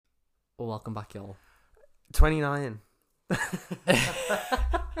Well, welcome back, y'all. 29.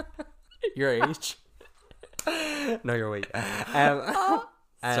 Your age. No, you're wait.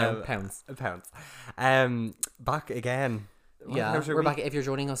 So, pounds. Pounds. Back again. Yeah, How's your we're week? back. If you're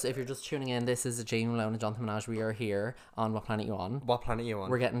joining us, if you're just tuning in, this is Jamie Malone and Jonathan Minaj. We are here on What Planet You On. What planet are you on?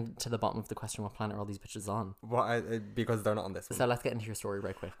 We're getting to the bottom of the question, what planet are all these bitches on? Because they're not on this one. So let's get into your story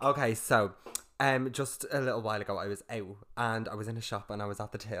right quick. Okay, so just a little while ago I was out and I was in a shop and I was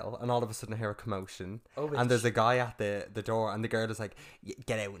at the till and all of a sudden I hear a commotion. And there's a guy at the door and the girl is like,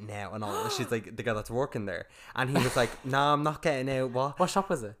 get out now, and all. She's like, the girl that's working there, and he was like, no, I'm not getting out. What shop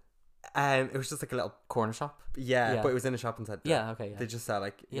was it? It was just like a little, Corner shop? but it was in a shop inside. Yeah, okay, yeah. They just sell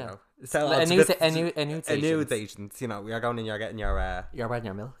like, you Yeah. know, sell A nudes agent. agents. You know, you're going and you're getting your You're buying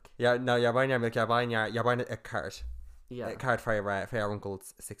your milk? you're buying your milk. You're buying a card. Yeah. A card for your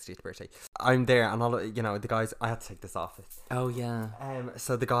uncle's 60th birthday. I'm there and all the guys. I had to take this off. Oh, yeah.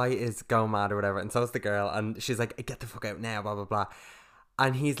 So the guy is going mad or whatever, and so is the girl, and she's like, get the fuck out now, blah blah blah,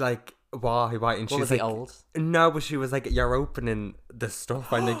 and he's like, why? And What she's was like, he old? no, but she was like, you're opening the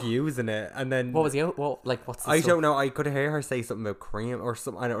stuff and like using it, and then What was he old? What's the I stuff? don't know. I could hear her say something about cream or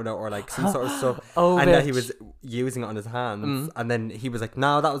something. I don't know, or like some sort of stuff. Oh, and then he bitch. was using it on his hands, and then he was like,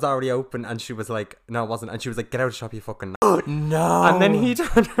 "No, that was already open." And she was like, "No, it wasn't." And she was like, "Get out of the shop, you fucking." Oh, no. And then he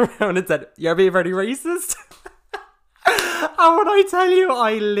turned around and said, "You're being very racist." And when I tell you,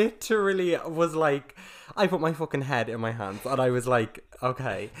 I literally was like, I put my fucking head in my hands, and I was like,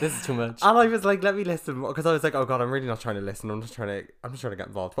 "Okay." This is too much. And I was like, let me listen, because I was like, oh god, I'm really not trying to listen. I'm just trying to get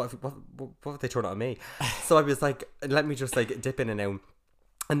involved. What if they turn it on me? So I was like, let me just like dip in and out.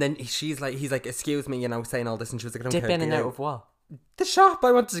 And then he's like, excuse me, saying all this, and she was like, I don't Dip care, in and get out of what? the shop.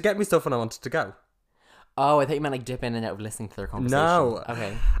 I wanted to get me stuff and I wanted to go. Oh, I thought you meant like dip in and out of listening to their conversation. No.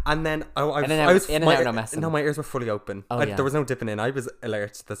 Okay. And then In and out, no messing. No, my ears were fully open. Oh, yeah. There was no dipping in. I was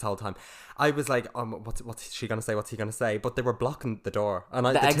alert this whole time. I was like, what's she gonna say? What's he gonna say? But they were blocking the door, and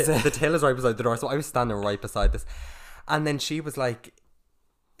The exit. the till is right beside the door, so I was standing right beside this. And then he was like,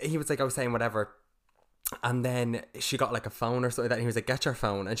 I was saying whatever. And then she got like a phone or something like that, and he was like, get your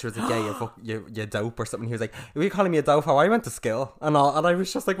phone. And she was like, yeah, you dope or something. He was like, are you calling me a dope? How I went to school and all. And I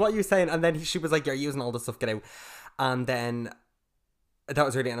was just like, what are you saying? And then she was like, you're using all this stuff, get out. And then that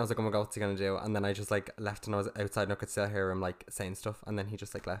was really, and I was like, oh my god, what's he gonna do? And then I just like left, and I was outside and I could still hear him like saying stuff, and then he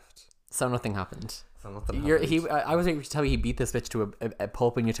just like left. So nothing happened. So nothing I happened. was able to tell you he beat this bitch to a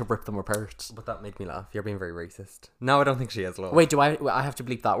pulp and you to rip them apart. But that made me laugh. You're being very racist. No, I don't think she is, love. Wait, I have to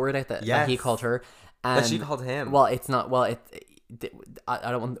bleep that word out that Yes. he called her? That she called him. Well, it's not. Well,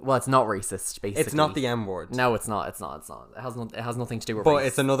 I don't want. Well, it's not racist. Basically, It's not the M word. No, it's not. It's not. It has nothing to do with. But race.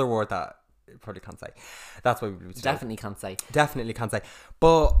 it's another word that you probably can't say. That's why we Definitely can't say. Definitely can't say.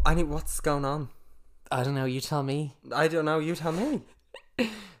 But I mean, what's going on? I don't know. You tell me. I don't know. You tell me.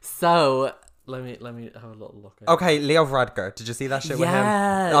 So let me have a little look. Okay, Leo Varadkar. Did you see that shit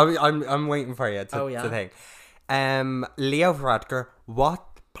Yeah. with him? I'm waiting for you to think. Leo Varadkar, what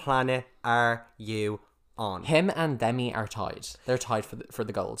planet are you on? Him and Demi are tied. They're tied for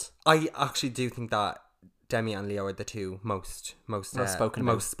the gold. I actually do think that Demi and Leo are the two most spoken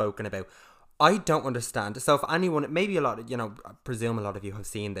about. I don't understand. So if anyone, maybe a lot of, I presume a lot of you have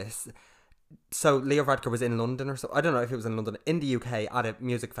seen this. So Leo Varadkar was in London or so. I don't know if it was in London, in the UK at a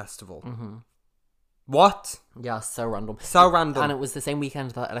music festival. Mm-hmm. What? Yeah, so random. So random. And it was the same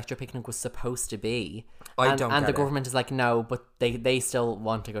weekend that Electric Picnic was supposed to be. And the get government is like, no, but they still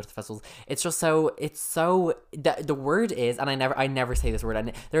want to go to the festivals. It's just so the word is, and I never say this word.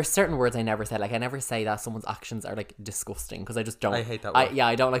 And there are certain words I never say. Like I never say that someone's actions are like disgusting, because I just don't. I hate that word.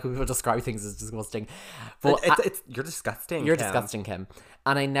 I don't like when people describe things as disgusting. But You're disgusting. you're Kim. disgusting, Kim.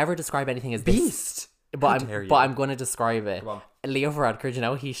 And I never describe anything as Beast. But dare you. I'm going to describe it. Go on. Leo Varadkar, you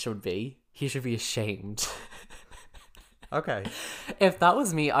know what he should be? He should be ashamed. Okay. If that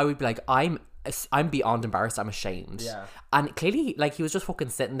was me, I would be like, I'm beyond embarrassed. I'm ashamed. Yeah. And clearly, like, he was just fucking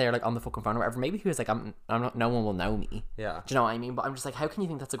sitting there, like, on the fucking phone or whatever. Maybe he was like, I'm not. No one will know me. Yeah. Do you know what I mean? But I'm just like, how can you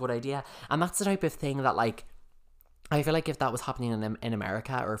think that's a good idea? And that's the type of thing that, like, I feel like if that was happening in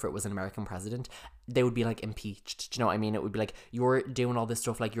America, or if it was an American president, they would be like impeached. Do you know what I mean? It would be like, you're doing all this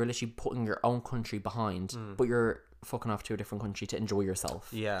stuff, like you're literally putting your own country behind, but you're fucking off to a different country to enjoy yourself.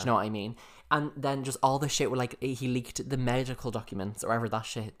 Yeah. Do you know what I mean? And then just all the shit with, like, he leaked the medical documents or whatever that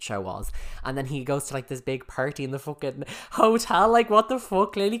shit show was, and then he goes to like this big party in the fucking hotel. Like, what the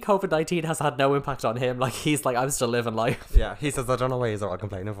fuck? Clearly COVID-19 has had no impact on him. Like, he's like, I'm still living life. Yeah. He says, I don't know why he's all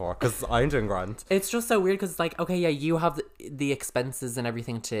complaining for, because I'm doing grand. It's just so weird, because it's like, okay, yeah, you have the expenses and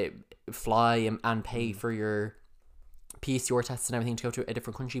everything to fly and pay for your PCR tests and everything to go to a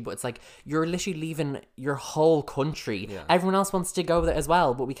different country, but it's like you're literally leaving your whole country. Yeah. Everyone else wants to go there as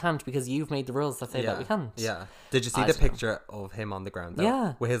well, but we can't because you've made the rules that say that we can't. Yeah. Did you see I the don't know. picture of him on the ground though?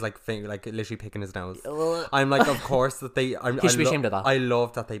 Yeah. With his like finger, like literally picking his nose. Ugh. I'm like, of course that they. He should be ashamed of that. I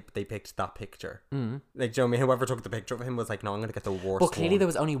love that they picked that picture. Mm. Like, do you know what I mean? Whoever took the picture of him was like, no, I'm gonna get the worst. But clearly one. there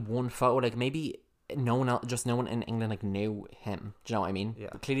was only one photo. Like maybe no one else, just no one in England like knew him. Do you know what I mean? Yeah.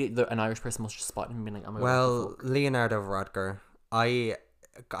 Clearly an Irish person must just spot him and be like, oh my god. Well, Leonardo Radgar, I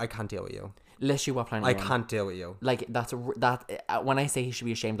can't deal with you. Literally what planet I are you on? can't deal with you. Like that when I say he should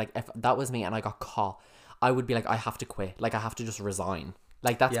be ashamed, like if that was me and I got caught, I would be like, I have to quit. Like I have to just resign.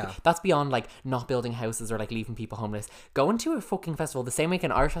 Like that's beyond like not building houses or like leaving people homeless. Going to a fucking festival the same week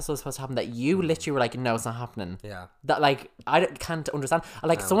an Irish festival was supposed to happen that you literally were like, no, it's not happening. Yeah. That like can't understand.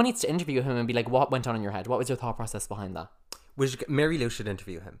 Like someone needs to interview him and be like, what went on in your head? What was your thought process behind that? Mary Lou should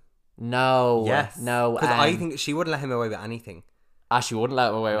interview him. No. Yes. No. Because I think she wouldn't let him away with anything. She wouldn't let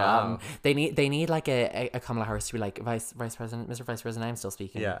him away with No. that. They need like a Kamala Harris to be like Vice President, Mr. Vice President. I'm still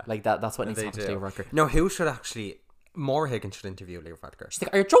speaking. Yeah. Like that's what needs to They happen to do. Leo Varadkar. No, who should actually? Maura Higgins should interview Leo Varadkar. She's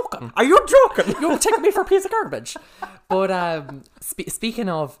like, are you joking? Are you joking? You're taking me for a piece of garbage. But speaking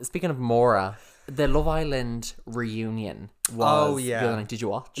of Maura, the Love Island reunion was the other night. Did you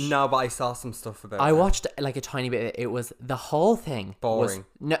watch? No, but I saw some stuff about it. I watched like a tiny bit. It was the whole thing. Boring.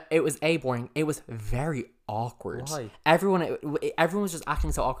 It was boring. It was very awkward. Why? Everyone was just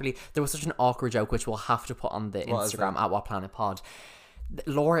acting so awkwardly. There was such an awkward joke which we'll have to put on the What is Instagram it? at What Planet Pod.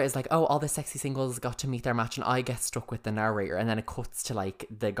 Laura is like, oh, all the sexy singles got to meet their match and I get stuck with the narrator, and then it cuts to like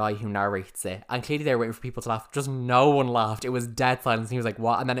the guy who narrates it, and clearly they were waiting for people to laugh. Just no one laughed. It was dead silence, and he was like,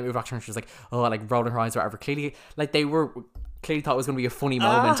 what? And then it moved back to her and she was like, oh, like rolling her eyes or whatever. Clearly like they were clearly thought it was going to be a funny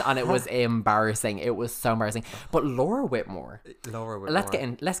moment, and it was embarrassing. It was so embarrassing. But Laura Whitmore, let's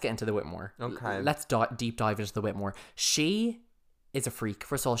get into the Whitmore. Okay. Let's deep dive into the Whitmore. She is a freak.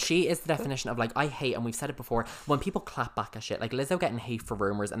 First of all, she is the definition of like, I hate, and we've said it before, when people clap back at shit. Like Lizzo getting hate for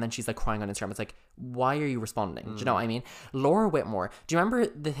rumors and then she's like crying on Instagram. It's like, why are you responding? Do you know what I mean? Laura Whitmore, do you remember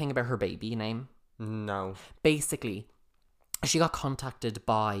the thing about her baby name? No. Basically, she got contacted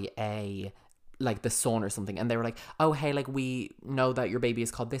by the Sun or something, and they were like, oh hey, like we know that your baby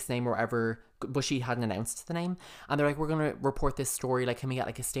is called this name or whatever, but she hadn't announced the name, and they're like, we're gonna report this story, like can we get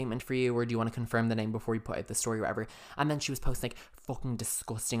like a statement for you, or do you want to confirm the name before you put out the story or whatever? And then she was posting like, fucking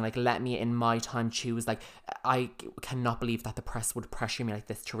disgusting, like let me in my time choose, like I cannot believe that the press would pressure me like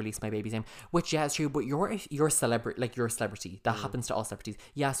this to release my baby's name, which yeah, it's true, but you're a celebrity, like you're a celebrity, that happens to all celebrities.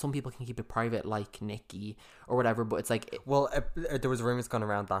 Yeah, some people can keep it private like Nikki or whatever, but it's like, Well, there was rumors going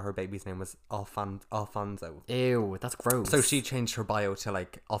around that her baby's name was Alfonso. ew, that's gross. So she changed her bio to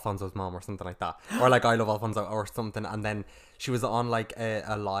like Alfonso's mom or something like that, or like I love Alfonso or something, and then she was on like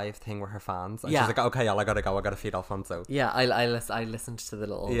a live thing with her fans, and Yeah. she's like, okay, I gotta feed Alfonso. Yeah, I listened to the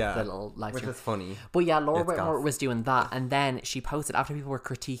little live which stream. is funny. But yeah, Laura It's Whitmore gas. was doing that, and then she posted after people were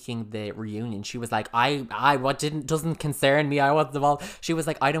critiquing the reunion. She was like, what doesn't concern me. I wasn't involved. She was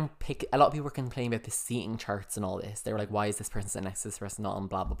like, I don't pick. A lot of people were complaining about the seating charts and all this. They were like, why is this person sitting next to this person not, and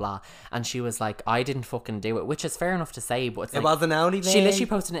blah blah blah. And she was like, I didn't fucking do it, which is fair enough to say, but it's It like, wasn't only she literally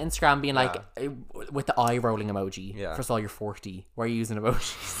posted on Instagram being like, with the eye rolling emoji. Yeah. First of all, you're 40. Why are you using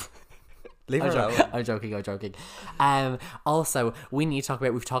emojis? Leave her alone. I'm joking. Also, we need to talk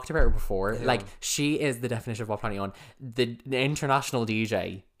about, we've talked about her before. Yeah. Like, she is the definition of what planet on. The international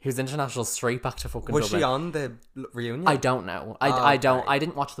DJ who's international straight back to fucking Was Dublin. she on the reunion? I don't know. I don't. okay. I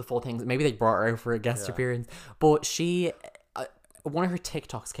didn't watch the full thing. Maybe they brought her out for a guest appearance. But she, one of her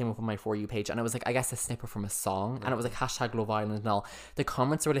TikToks came up on my For You page, and it was like, I guess a snippet from a song, and it was like hashtag Love Island and all. The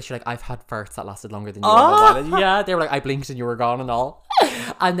comments were literally like, I've had farts that lasted longer than you on Love Island. Yeah, they were like, I blinked and you were gone and all.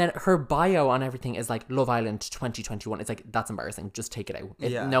 And then her bio on everything is like Love Island 2021. It's like, that's embarrassing. Just take it out.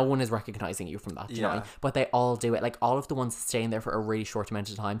 Yeah. No one is recognizing you from that. Do you know what I Yeah. mean? But they all do it. Like all of the ones staying there for a really short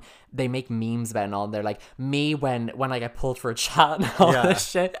amount of time, they make memes about it and all. They're like, me when I get pulled for a chat and all Yeah. this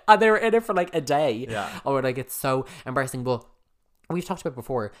shit. And they were in it for like a day. Yeah. Or like, it's so embarrassing. But we've talked about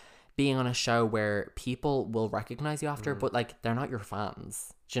before being on a show where people will recognize you after, but like they're not your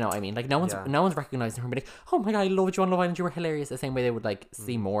fans. Do you know what I mean? Like no one's recognizing her and be like, oh my god, I loved you on Love Island, you were hilarious. The same way they would like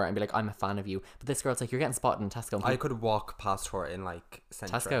see more and be like, I'm a fan of you. But this girl's like, you're getting spotted in Tesco. And I could walk past her in like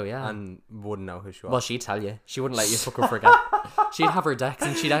Central Tesco, yeah. and wouldn't know who she was. well, she'd tell you. She wouldn't let you fucking forget. She'd have her decks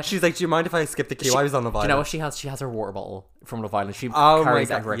and she'd She's like, do you mind if I skip the queue? I was on Love Do Island. you know what she has? She has her water bottle from Love Island. She Oh my carries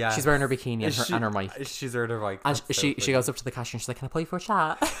God, everywhere. yes. She's wearing her bikini and her mic. She's heard her mic. And That's so she funny. goes up to the cashier and she's like, can I play for a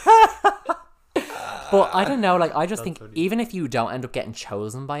chat? But I don't know, like I just think funny. even if you don't end up getting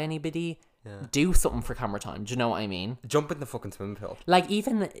chosen by anybody, do something for camera time. Do you know what I mean? Jump in the fucking swimming pool. Like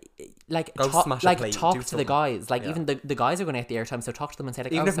even like Go smash a plate, talk do to the something. guys. Like even the guys are going to get the airtime, so talk to them and say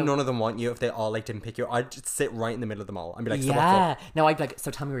like, Even oh, if so, none of them want you, if they all like didn't pick you, I'd just sit right in the middle of them all and be like, so what's yeah. up? No, I'd be like,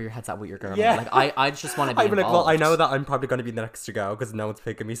 so tell me where your head's at with your girl. Yeah. Like I just want to be I'd be like, involved. well, I know that I'm probably going to be the next to go because no one's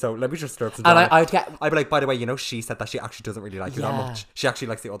picking me, so let me just stir up some And drama. I'd get. I'd be like, by the way, you know, she said that she actually doesn't really like you that Yeah. much. She actually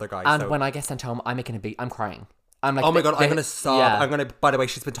likes the other guy. And so. when I get sent home, I'm crying. I'm like, Oh my god, I'm gonna sob. Yeah. I'm gonna. By the way,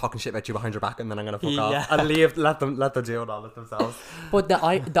 she's been talking shit about you behind your back, and then I'm gonna fuck Yeah. off and leave. Let them do it all with themselves. But the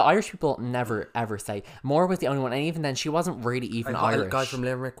Irish people never ever say. Moore was the only one, and even then, she wasn't really even Irish. A guy from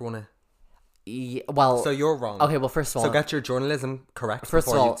Limerick won it. Yeah, well, So you're wrong. okay. Well, first of all, So get your journalism correct First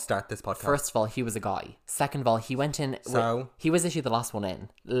of before all- you start this podcast. First of all, he was a guy. Second of all, he went in. So? He was actually the last one in.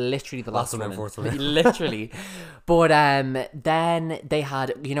 Literally the last one in. unfortunately. Literally. But then they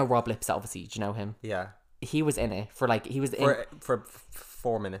had, you know, Rob Lips, obviously. Do you know him? Yeah. He was in it for like he was in. For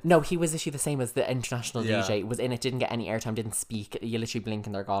 4 minutes. No, he was actually the same as the international Yeah. DJ. Was in it, didn't get any airtime, didn't speak. You literally blink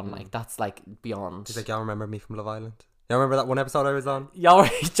and they're gone. Like that's like beyond. He's like, y'all remember me from Love Island? Y'all remember that one episode I was on? Y'all,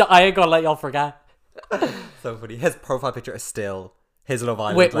 I ain't gonna let y'all forget. So funny. His profile picture is still his Love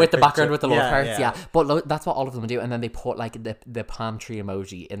Island. With like, the picture. background with the love hearts, yeah. yeah. But that's what all of them do, and then they put like the palm tree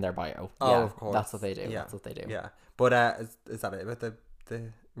emoji in their bio. Oh, Yeah, of course. that's what they do. Yeah. That's what they do. Yeah. But is that it about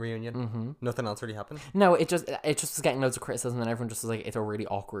the reunion? Mm-hmm. Nothing else really happened? No, it just was getting loads of criticism, and everyone just was like, it's really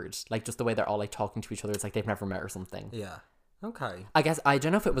awkward. Like just the way they're all like talking to each other. It's like they've never met or something. Yeah. Okay. I guess I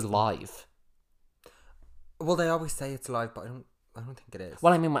don't know if it was live. Well, they always say it's live, but I don't think it is.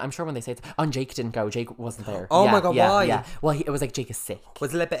 Well, I mean, I'm sure when they say it's... Jake didn't go. Jake wasn't there. Oh Yeah, my God, yeah, why? Yeah. Well, it was like Jake is sick.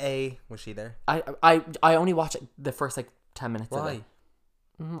 Was Lipa A? Was she there? I only watched the first like 10 minutes of Why? it.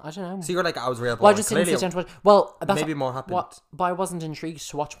 I don't know. So you're like, I was real bored. Well, I just didn't Clearly, sit down to watch. Well, that's maybe more happened. But I wasn't intrigued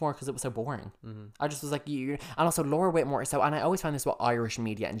to watch more because it was so boring. I just was like, and also Laura Whitmore. So, and I always find this with Irish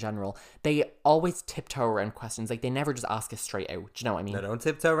media in general. They always tiptoe around questions. Like they never just ask it straight out. Do you know what I mean? They don't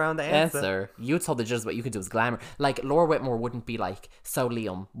tiptoe around the answer. Answer. You told the judges what you could do was glamour. Like Laura Whitmore wouldn't be like, so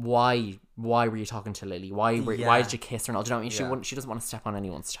Liam, why were you talking to Lily? Why did you kiss her? And all? Do you know what I mean? Yeah. She doesn't want to step on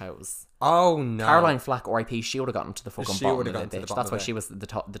anyone's toes. Oh no. Caroline Flack, R.I.P. She would have gotten to the fucking She bottom would of have it, gotten to the bitch. bottom That's of why it. she was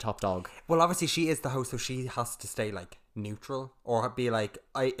the top dog. Well, obviously she is the host, so she has to stay like neutral or be like,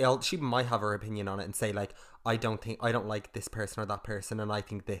 she might have her opinion on it and say like, I don't like this person or that person, and I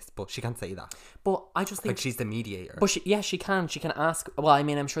think this, but she can't say that. But I just think Like she's the mediator. But she can ask. Well, I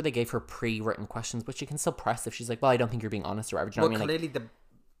mean, I'm sure they gave her pre-written questions, but she can still press if she's like, well, I don't think you're being honest or whatever. Do you know Well, what I mean? Like, clearly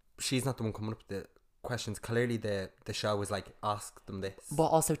she's not the one coming up with the questions. Clearly the show was like, ask them this. but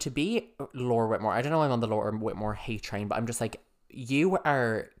also to be Laura Whitmore, I don't know I'm on the Laura Whitmore hate train, but I'm just like, you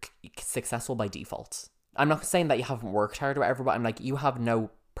are successful by default. I'm not saying that you haven't worked hard or whatever, but I'm like, you have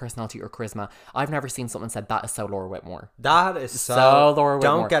no personality or charisma. I've never seen someone said that is so Laura Whitmore. That is So Laura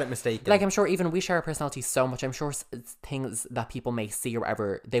Whitmore. Don't get it mistaken. Like, I'm sure even we share our personalities so much. I'm sure things that people may see or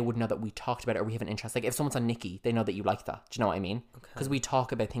whatever, they would know that we talked about it or we have an interest. Like, if someone's on Nikki, they know that you like that. Do you know what I mean? Because we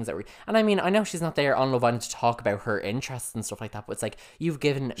talk about things that we... And I mean, I know she's not there on Love Island to talk about her interests and stuff like that, but it's like, you've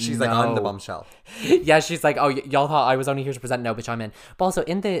given She's like, I'm the bombshell. Yeah, she's like, oh, y'all thought I was only here to present? No, bitch, I'm in. But also,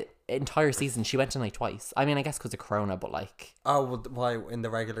 in the entire season, she went in like twice. I mean, I guess because of Corona, but like... Oh, well, why in the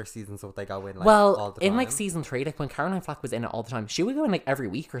regular seasons would they go in like Well, all the time? in like season 3, like when Caroline Flack was in it all the time, she would go in like every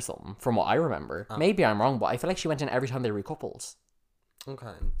week or something, from what I remember. Oh. Maybe I'm wrong, but I feel like she went in every time they recoupled. Okay.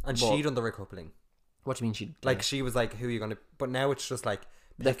 And But- she done the recoupling. What do you mean she... Like she was like, who are you gonna... But now it's just like,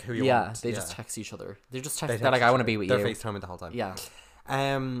 pick who you yeah, want. they just text each other. They just They text. text They're like, each I want to other. be with They're you. FaceTiming the whole time. Yeah.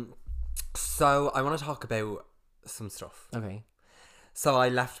 So I want to talk about some stuff. Okay. So I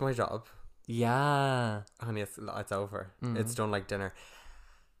left my job. Yeah. Honey, it's over. It's done like dinner.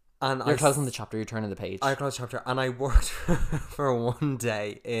 And You're closing the chapter. You're turning the page. I closed the chapter and I worked for one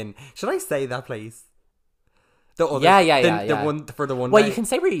day in... Should I say that place? The other, Yeah. The one for the one well, day. you can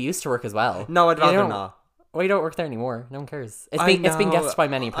say where you used to work as well. No, I'd You rather don't- not. Well, you don't work there anymore. No one cares. It's I been know. guessed by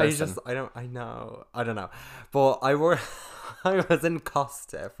many person. I don't know. But I was in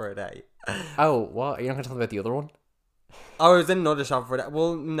Costa for a day. Oh, what? Are you not going to tell me about the other one? I was in another shop for that.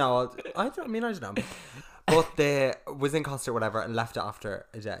 Well, no, I don't know. But they was in Costa or whatever and left it after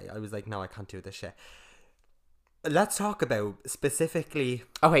a day. I was like, no, I can't do this shit. Let's talk about specifically.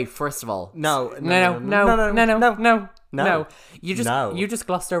 Okay, first of all. No. You just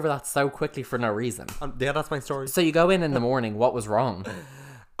glossed over that so quickly for no reason. Yeah, that's my story. So you go in the morning. What was wrong?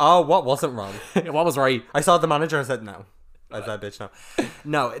 Oh, what wasn't wrong? What was right? I saw the manager and said no. I said, bitch,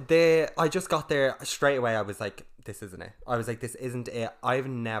 no. I just got there straight away. I was like, this isn't it. I was like, this isn't it. I've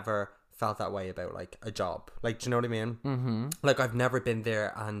never felt that way about like a job. Like, do you know what I mean? Mm-hmm. Like, I've never been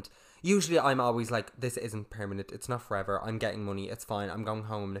there, and usually I'm always like, this isn't permanent. It's not forever. I'm getting money. It's fine. I'm going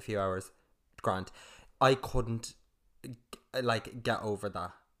home in a few hours. grant. I couldn't like get over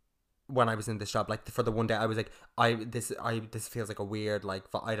that when I was in this job. Like for the one day I was like, this feels like a weird, like,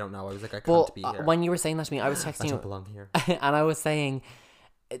 I don't know. I was like, I can't be here. When you were saying that to me, I was I texting you don't belong here. and I was saying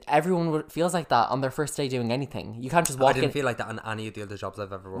everyone feels like that on their first day doing anything. You can't just walk I didn't in. feel like that on any of the other jobs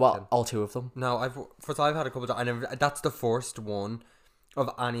I've ever worked in. Well, all two of them. No, I've had a couple of jobs. That's the first one of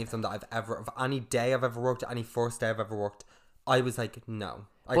any of them that I've ever, of any day I've ever worked, any first day I've ever worked. I was like, no,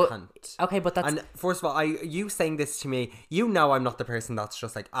 I can't. Okay, but that's... And first of all, you saying this to me, you know I'm not the person that's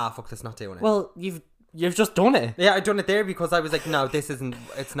just like, fuck this, not doing it. Well, you've just done it. Yeah, I done it there because I was like, no, this isn't,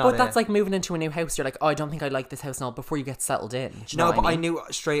 it's not. But that's like moving into a new house. You're like, oh, I don't think I like this house now, before you get settled in. Do you know what I mean? I knew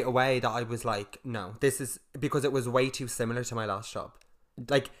straight away that I was like, no, this is, because it was way too similar to my last job.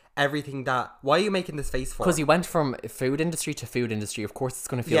 Like, everything that, why are you making this face for? Because you went from food industry to food industry. Of course it's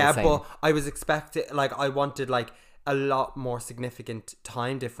going to feel the same. Yeah, but I was expecting, like, I wanted like a lot more significant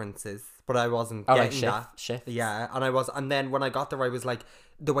time differences, but I wasn't getting that. Shift. Yeah, and then when I got there, I was like,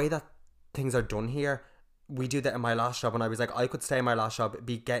 the way that things are done here, we do that in my last job, and I was like, I could stay in my last job,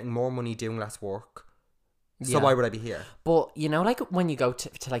 be getting more money, doing less work. So why would I be here? But you know, like when you go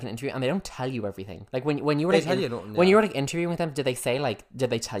to like an interview and they don't tell you everything. Like when you were They like tell you nothing, when you were like interviewing with them, did they say like,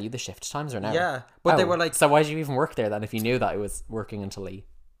 did they tell you the shift times or no? Yeah, but they were like, so why did you even work there then if you knew that it was working until late?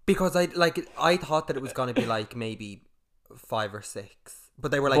 because I thought that it was gonna be like maybe 5 or 6.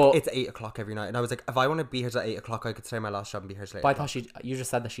 But they were like, it's 8 o'clock every night. And I was like, if I want to be here till 8 o'clock, I could stay in my last job and be here till 8 But I o'clock. thought you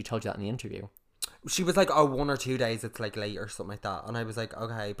just said that she told you that in the interview. She was like, oh, 1 or 2 days it's like late or something like that. And I was like,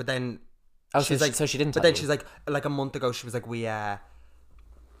 okay. But then she's like, so she didn't but tell then you. she's like a month ago, she was like,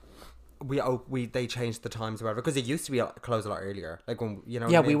 they changed the times or whatever, because it used to be closed a lot earlier, like when, you know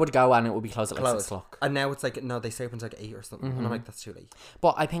what I mean? We would go and it would be closed at like 6 o'clock. And now it's like, no, they stay open to like 8 or something. And I'm like, that's too late.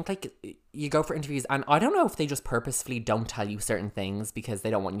 But I think like you go for interviews and I don't know if they just purposefully don't tell you certain things because they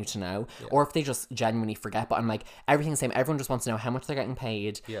don't want you to know, or if they just genuinely forget. But I'm like, everything's the same. Everyone just wants to know how much they're getting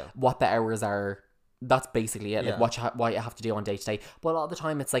paid, what the hours are. That's basically it. Like what you have to do on day to day. But a lot of the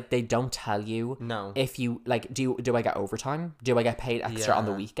time it's like they don't tell you. No. If you like, do I get overtime? Do I get paid extra on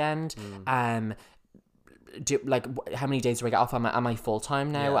the weekend? How many days do I get off? Am I full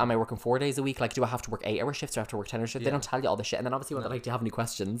time now? Am I working 4 days a week? Like, do I have to work 8 hour shifts? Do I have to work 10 hour shifts? They don't tell you all this shit. And then obviously when they're like, do you have any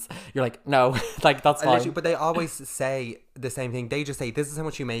questions? You're like, no. Like, that's fine. But they always say the same thing. They just say, this is how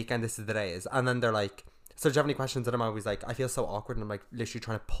much you make and this is the days. And then they're like, so do you have any questions? And I'm always like, I feel so awkward, and I'm like literally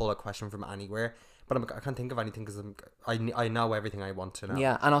trying to pull a question from anywhere. But I'm like, I can't think of anything because I know everything I want to know.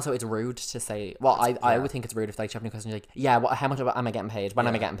 Yeah, and also it's rude to say. Well, I would think it's rude if like you have any questions. You're like, yeah, how much am I getting paid? When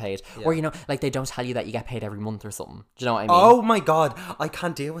am I getting paid? Or you know, like they don't tell you that you get paid every month or something. Do you know what I mean? Oh my god, I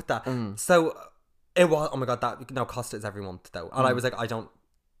can't deal with that. So it was. Oh my god, that now cost is every month though, and I was like, I don't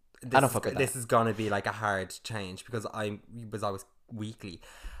fuck with that. This is gonna be like a hard change because I was always weekly,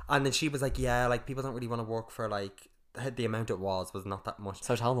 and then she was like, yeah, like people don't really want to work for like the amount it was not that much.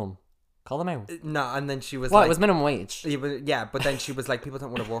 So tell them. Call them out. No, and then she was well, like... it was minimum wage. Yeah, but then she was like, people don't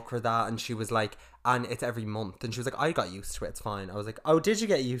want to work for that. And she was like, and it's every month. And she was like, I got used to it, it's fine. I was like, oh, did you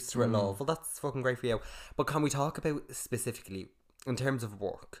get used to it, love? Well, that's fucking great for you. But can we talk about specifically, in terms of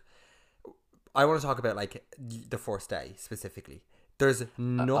work, I want to talk about like the first day specifically. There's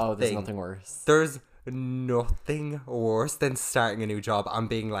nothing... there's nothing worse. There's nothing worse than starting a new job and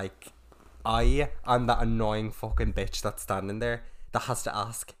being like, I am that annoying fucking bitch that's standing there that has to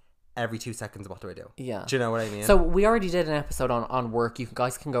ask every 2 seconds, what do I do? Yeah. Do you know what I mean? So we already did an episode on work. You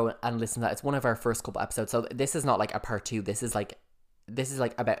guys can go and listen to that. It's one of our first couple episodes. So this is not like a part 2. This is like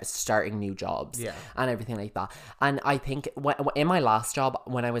about starting new jobs and everything like that. And I think in my last job,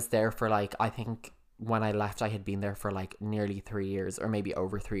 when I was there for like, I think when I left, I had been there for like nearly 3 years or maybe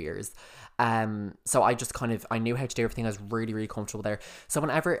over 3 years. So I just I knew how to do everything. I was really, really comfortable there. So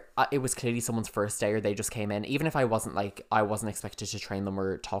whenever it was clearly someone's first day or they just came in, even if I wasn't expected to train them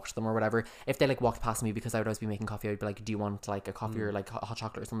or talk to them or whatever, if they like walked past me, because I would always be making coffee, I'd be like, do you want like a coffee or like hot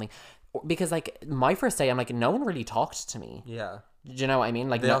chocolate or something? Because like my first day, I'm like, no one really talked to me. Yeah. Do you know what I mean?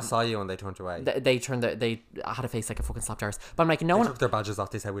 Like they all saw you and they turned away. They had a face like a fucking slapped arse. But I'm like, no they one took their badges off.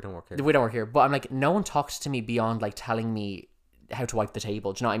 They said, we don't work here. We don't work here. But I'm like, no one talked to me beyond like telling me how to wipe the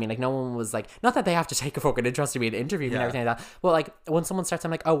table. Do you know what I mean? Like no one was like, not that they have to take a fucking interest in me and interview me and everything like that. Well, like when someone starts,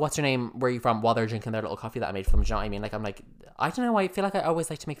 I'm like, oh, what's your name? Where are you from? While they're drinking their little coffee that I made for them. Do you know what I mean? Like I'm like, I don't know. I feel like I always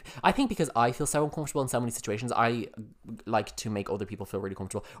like to make. I think because I feel so uncomfortable in so many situations, I like to make other people feel really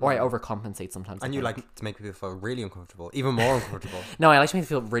comfortable, or I overcompensate sometimes. And you like to make people feel really uncomfortable, even more uncomfortable. No, I like to make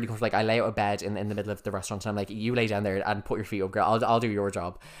people feel really comfortable. Like I lay out a bed in the middle of the restaurant and I'm like, you lay down there and put your feet up, girl. I'll do your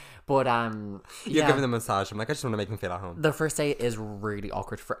job. But You're giving them a massage. I'm like, I just want to make them feel at home. the first day is really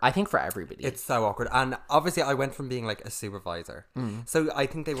awkward I think for everybody. It's so awkward. And obviously I went from being like a supervisor. So I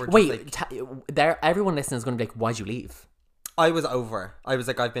think they were just Wait, like... there. Everyone listening is going to be like, "Why'd you leave?" I was over. I was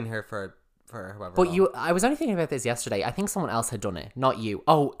like, I've been here for however But long. I was only thinking about this yesterday. I think someone else had done it, not you.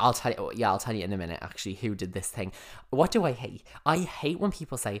 Oh, I'll tell you. Yeah, I'll tell you in a minute. Actually, who did this thing? What do I hate? I hate when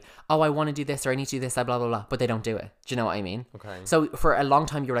people say, "Oh, I want to do this or I need to do this," blah blah blah, but they don't do it. Do you know what I mean? Okay. So for a long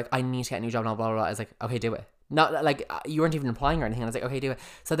time, you were like, "I need to get a new job," blah blah blah. I was like, "Okay, do it." Not like you weren't even applying or anything. I was like, "Okay, do it."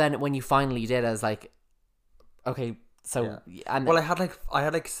 So then when you finally did, I was like, "Okay." So and Well, I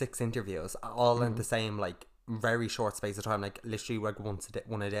had like 6 interviews, all in the same like very short space of time, like literally like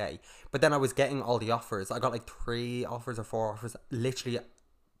one a day. But then I was getting all the offers. I got like 3 offers or 4 offers, literally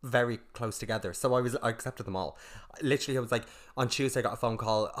very close together. So I accepted them all. Literally, I was like, on Tuesday I got a phone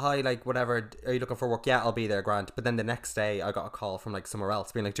call. Hi, like whatever, are you looking for work? Yeah, I'll be there, Grant. But then the next day I got a call from like somewhere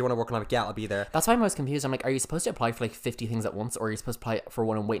else being like, do you want to work? And I'm like, yeah, I'll be there. that's why I'm always confused. I'm like, are you supposed to apply for like 50 things at once, or are you supposed to apply for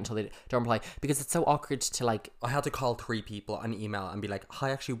one and wait until they don't apply? Because it's so awkward to like. I had to call 3 people and email and be like, I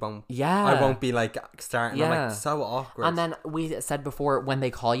actually won't. Yeah. I won't be like starting. Yeah. I'm like, so awkward. And then we said before, when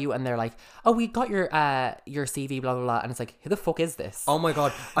they call you and they're like, "Oh, we got your CV, blah blah blah," and it's like, who the fuck is this? Oh my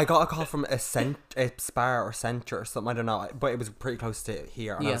god, I got a call from a Spar or Centre or something, I don't know, but it was pretty close to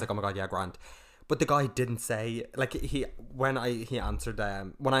here, and I was like, oh my god, yeah, Grant. But the guy didn't say, like, when I answered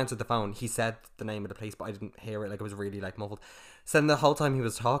the phone, he said the name of the place, but I didn't hear it, like, it was really, like, muffled. So then the whole time he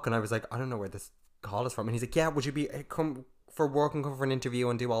was talking, I was like, I don't know where this call is from, and he's like, yeah, would you be, come for work and come for an interview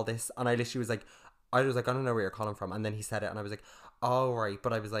and do all this? And I literally was like, I don't know where you're calling from, and then he said it, and I was like, oh, right,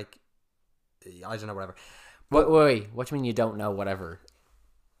 but I was like, I don't know, whatever. Wait, what do you mean you don't know whatever?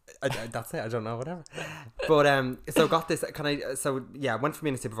 That's it. I don't know, whatever. But so got this. Went from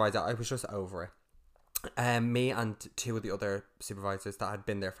being a supervisor. I was just over it. Me and 2 of the other supervisors that had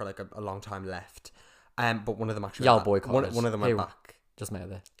been there for like a long time left. But one of them actually. Y'all boycotted. One of them went back. Just made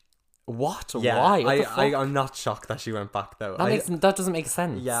it. What? Yeah, Why? What the fuck? I'm not shocked that she went back though. That doesn't make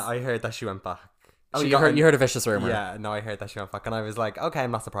sense. Yeah, I heard that she went back. Oh, you heard a vicious rumor. Yeah, no, I heard that she went back, and I was like, okay,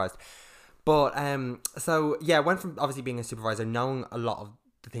 I'm not surprised. But so yeah, went from obviously being a supervisor, knowing a lot of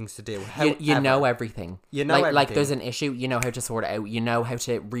the things to do. You know everything. You know like, everything. Like there's an issue, you know how to sort it out. You know how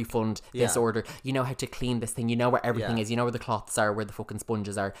to refund this order. You know how to clean this thing. You know where everything is. You know where the cloths are, where the fucking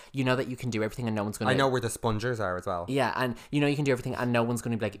sponges are. You know that you can do everything and no one's going to... I know where the spongers are as well. Yeah, and you know you can do everything and no one's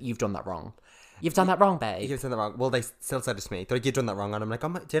going to be like, you've done that wrong. You've done that wrong, babe. You've done that wrong. Well, they still said it to me. They're like, you've done that wrong. And I'm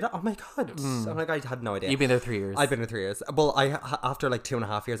like, did I? Oh my God. I'm like, I had no idea. You've been there 3 years. I've been there 3 years. Well, after like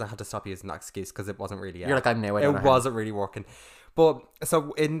 2.5 years, I had to stop using that excuse because it wasn't really... You're like, I'm new. It wasn't really working. But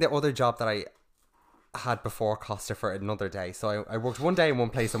so in the other job that I had before Costa for another day. So I worked one day in one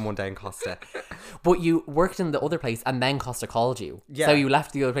place and one day in Costa. But you worked in the other place and then Costa called you. Yeah. So you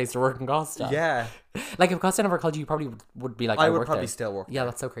left the other place to work in Costa. Yeah. Like if Costa never called you, you probably would be like, I would work probably there. still work Yeah,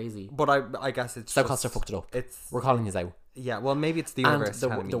 there. that's so crazy. But I guess it's So just, Costa fucked it up. We're calling you out. Yeah, well, maybe it's the And universe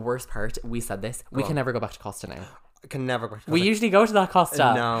telling me. the worst part, we said this, we can never go back to Costa now. I can never go to Costa. We usually go to that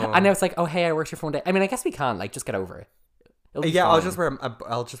Costa. No. And now it's like, oh, hey, I worked here for one day. I mean, I guess we can, like, just get over it. It'll be Yeah, fine.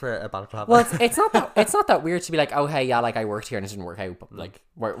 I'll just wear a balaclava. Well, it's not that weird to be like, oh, hey, yeah, like I worked here and it didn't work out. But like,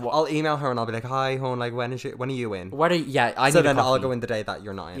 I'll email her and I'll be like, hi, hon, like when are you in? what are you, yeah, I So need a then I'll coffee. go in the day that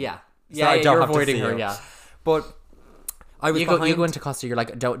you're not in. Yeah. So Yeah, I don't you're have to avoiding see her, you. yeah. But I was You go into Costa, you're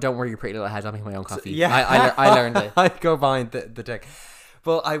like, don't worry your pretty little head, I'll make my own coffee. Yeah. I learned it. I'd go behind the dick.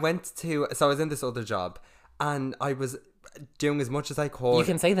 But I was in this other job and I was doing as much as I could. You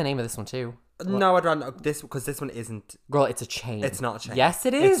can say the name of this one too. No, I'd rather this because this one isn't. Girl, it's a chain. It's not a chain. Yes,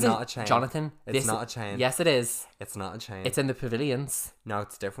 it is. It's not a chain. Jonathan, It's not a chain. Yes, it is. It's not a chain. It's in the pavilions. No,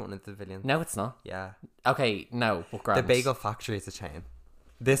 it's different in the pavilion. No, it's not. Yeah. Okay, no. But The bagel factory is a chain.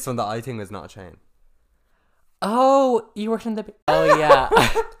 This one that I think is not a chain. Oh, you worked in the... Oh, yeah.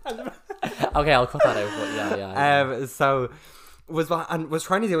 Okay, I'll cut that out. But yeah. So was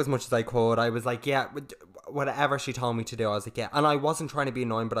trying to do as much as I could. I was like, yeah, whatever she told me to do, I was like, yeah. And I wasn't trying to be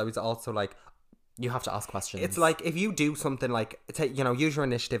annoying, but I was also like, You have to ask questions. it's like if you do something like, use your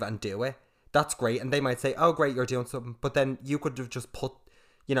initiative and do it, that's great. And they might say, oh, great, you're doing something. But then you could have just put,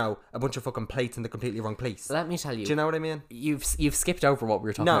 a bunch of fucking plates in the completely wrong place. Let me tell you. Do you know what I mean? You've skipped over what we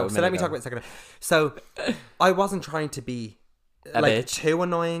were talking about. No, so let me talk about it a second. So I wasn't trying to be A like bitch. too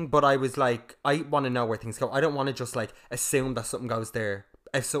annoying, but I was like, I want to know where things go. I don't want to just like assume that something goes there.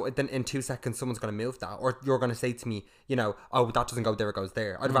 If so, then in 2 seconds someone's going to move that, or you're going to say to me, oh, that doesn't go there, it goes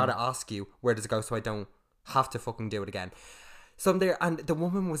there. I'd rather ask you where does it go, so I don't have to fucking do it again. So I'm there, and the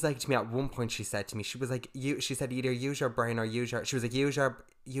woman was like to me at one point. She said to me, she was like, she said either use your brain or use your. She was like, use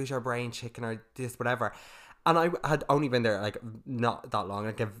your brain, chicken, or this whatever. And I had only been there like not that long,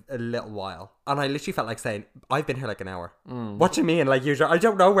 like a little while. And I literally felt like saying, I've been here like an hour. What do you mean? Like, usually, I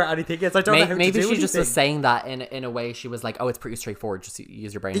don't know where anything is. I don't know how Maybe to do she just anything. was saying that in a way. She was like, oh, it's pretty straightforward. Just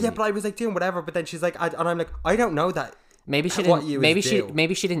use your brain. Yeah, but I was like doing whatever. But then she's like, and I'm like, I don't know that. Maybe she what didn't. you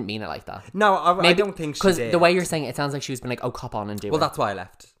Maybe she didn't mean it like that. No, I Maybe, don't think she because did. the way you're saying it, it sounds like she was been like, oh, cop on and do it. Well, that's why I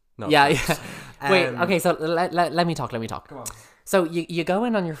left. No, Yeah, yeah. Wait, Um, okay, so let me talk. Come on. So you go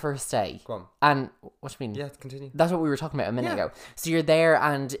in on your first day. Go on. And what do you mean? Yeah, continue. That's what we were talking about a minute Yeah. ago. So you're there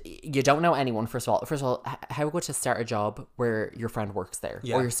and you don't know anyone, first of all. How good to start a job where your friend works there.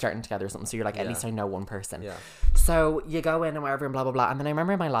 Yeah. Or you're starting together or something. So you're like, at Yeah. least I know one person. Yeah. So you go in and whatever and blah, blah, blah. And then I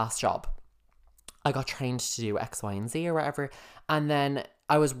remember my last job, I got trained to do X, Y, and Z or whatever. And then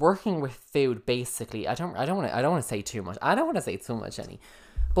I was working with food basically. I don't want to say too much. I don't want to say too much, Jenny.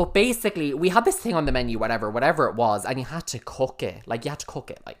 But basically, we had this thing on the menu, whatever it was, and you had to cook it. Like, you had to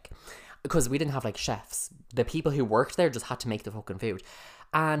cook it, like, because we didn't have, like, chefs. The people who worked there just had to make the fucking food.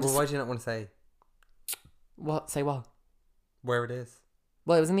 And... Well, why do you not want to say What? Say what? where it is?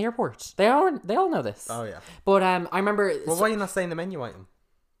 Well, it was in the airport. They all know this. Oh, yeah. But I remember... Well, why are you not saying the menu item?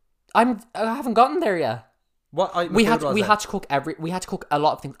 I haven't gotten there yet. What item We of had food was we it? had to cook a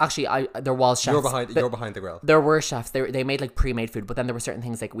lot of things. Actually, there was chefs. You're behind the grill. There were chefs. They made like pre-made food, but then there were certain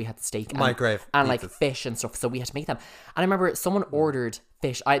things like we had steak and, Microwave and like pizzas. fish and stuff, so we had to make them. And I remember someone ordered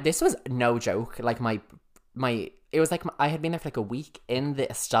fish. This was no joke. Like it was like I had been there for like a week in the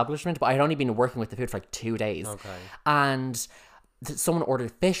establishment, but I had only been working with the food for like 2 days. Okay. And someone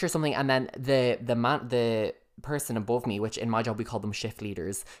ordered fish or something, and then the person above me, which in my job we call them shift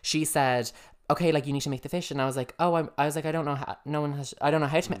leaders, she said, okay, like, you need to make the fish. And I was like, I was like, I don't know how, I don't know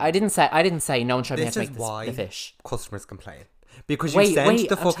how to make, I didn't say no one showed me how to make the fish. Customers complain. Because you sent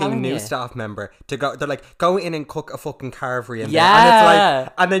the I'm fucking telling new you. staff member to go, they're like, go in and cook a fucking carvery in there. Yeah. And it's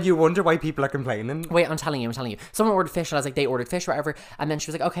like, and then you wonder why people are complaining. Wait, I'm telling you. Someone ordered fish, and I was like, they ordered fish, whatever. And then she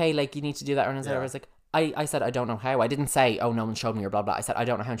was like, okay, like, you need to do that. And I was like, I said, I don't know how. I didn't say, oh, no one showed me or blah, blah. I said, I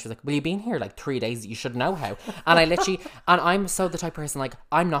don't know how. And she was like, well, you've been here like 3 days. You should know how. And I literally, and I'm so the type of person, like,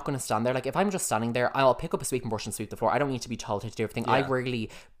 I'm not going to stand there. Like, if I'm just standing there, I'll pick up a sweeping brush and sweep the floor. I don't need to be told how to do everything. I really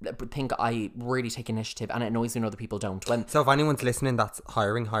think I really take initiative, and it annoys me when other people don't. So if anyone's listening that's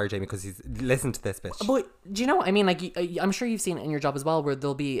hiring, hire Jamie, because he's listened to this bitch. But do you know what I mean? Like, I'm sure you've seen it in your job as well, where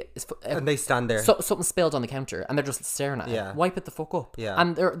there'll be And they stand there. something spilled on the counter, and they're just staring at Yeah. it. Wipe it the fuck up. Yeah.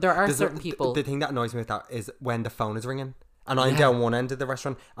 And there are There's certain people. The thing that annoys me with that is when the phone is ringing. And I'm down one end of the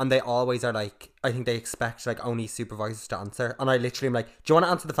restaurant, and they always are like, I think they expect like only supervisors to answer. And I literally am like, do you want to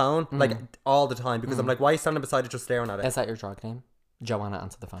answer the phone? Like all the time, because I'm like, why are you standing beside it just staring at it? Is that your drag name? Joanna,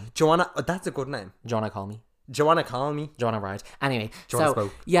 answer the phone. Joanna, that's a good name. Joanna, call me. Joanna, call me. Joanna, ride. Anyway, Joanna so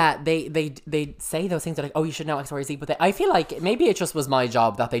spoke. yeah, they say those things. They're like, oh, you should know X, Y, or Z. But I feel like maybe it just was my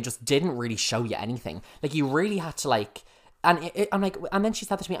job that they just didn't really show you anything. Like, you really had to like. And I'm like, and then she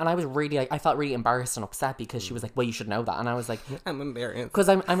said that to me, and I was really like, I felt really embarrassed and upset because she was like, well, you should know that. And I was like, I'm embarrassed. because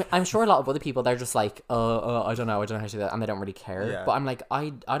I'm sure a lot of other people, they're just like, I don't know how to do that, and they don't really care. Yeah. But I'm like, I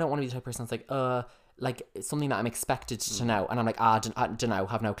don't want to be the type of person that's like something that I'm expected to know, and I'm like, I don't know,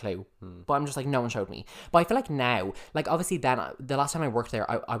 have no clue. But I'm just like, no one showed me. But I feel like now, like, obviously then, the last time I worked there,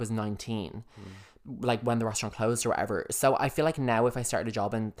 I was 19. Like, when the restaurant closed or whatever. So I feel like now, if I started a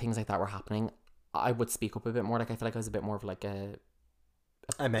job and things like that were happening, I would speak up a bit more. Like, I feel like I was a bit more of like A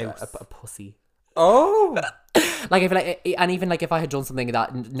mouse. a pussy. Oh! Like, I feel like, and even like if I had done something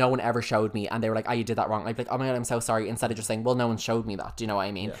that no one ever showed me, and they were like, oh, you did that wrong, I'd be like, oh my god, I'm so sorry, instead of just saying, well, no one showed me that. Do you know what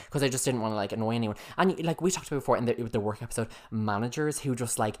I mean? Because I just didn't want to like annoy anyone. And like we talked about before in the work episode, managers who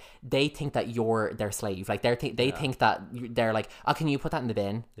just like, they think that you're their slave. Like, they think that they're like, oh, can you put that in the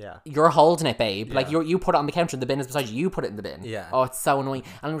bin? Yeah. You're holding it, babe. Like, you put it on the counter, the bin is beside you, put it in the bin. Yeah. Oh, it's so annoying.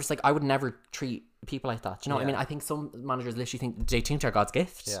 And I'm just like, I would never treat people like that. Do you know what I Yeah. mean? I think some managers literally think they're God's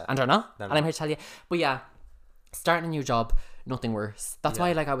gift. Yeah. And they're not. They're And I'm here to tell you. But yeah, starting a new job, nothing worse. That's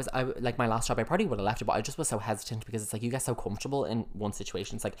why like I like my last job, I probably would have left it, but I just was so hesitant because it's like you get so comfortable in one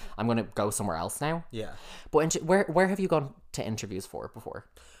situation. It's like, I'm gonna go somewhere else now. Yeah. But where have you gone to interviews for before?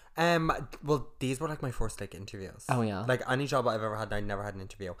 Well, these were like my first like interviews. Oh, yeah. Like any job I've ever had, I never had an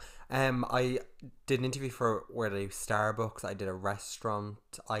interview. I did an interview for where they Starbucks. I did a restaurant.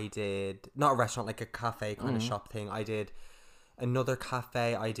 I did not a restaurant, like a cafe kind of shop thing. I did another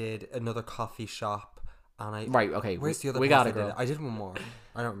cafe. I did another coffee shop. And I Right, okay. Where's the other? We place gotta I did? go. I did one more.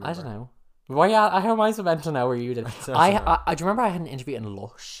 I don't remember. I don't know. Why? How am I supposed to know where you did? don't know. I do you remember I had an interview in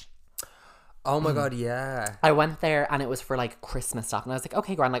Lush? Oh my god, yeah. I went there and it was for like Christmas stuff, and I was like,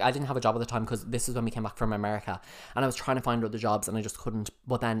 okay, grand. Like, I didn't have a job at the time because this is when we came back from America, and I was trying to find other jobs and I just couldn't.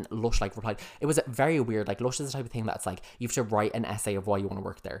 But then Lush like replied. It was very weird. Like, Lush is the type of thing that's like you have to write an essay of why you want to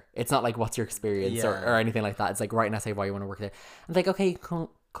work there. It's not like what's your experience or anything like that. It's like write an essay of why you want to work there. And like, okay,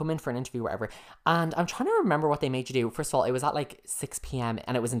 come in for an interview, whatever. And I'm trying to remember what they made you do. First of all, it was at like 6 p.m.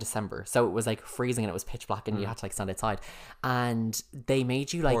 and it was in December, so it was like freezing and it was pitch black and you had to like stand outside. And they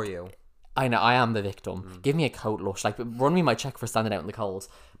made you like. For you. I know, I am the victim. Give me a coat, Lush. Like, run me my check for standing out in the cold.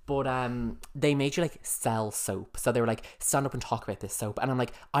 But they made you like sell soap. So they were like, stand up and talk about this soap. And I'm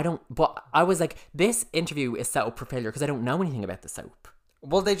like, but I was like, this interview is set up for failure because I don't know anything about the soap.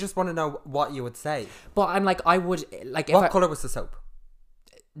 Well, they just want to know what you would say. But I'm like, I would like. What colour was the soap?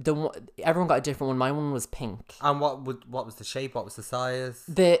 Everyone got a different one. My one was pink. And what was the shape? What was the size?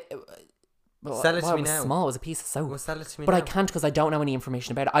 Sell it to me it was now. small. It was a piece of soap. Well, sell it to me but now. I can't because I don't know any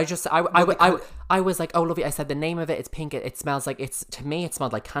information about it. I was like, oh, lovely. I said the name of it. It's pink. It smells like to me it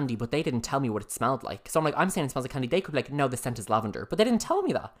smelled like candy, but they didn't tell me what it smelled like. So I'm like, I'm saying it smells like candy. They could be like, no, the scent is lavender, but they didn't tell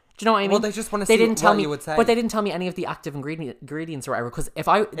me that. Do you know what I mean? Well, they just want to see what you would say. But they didn't tell me any of the active ingredients or whatever. Because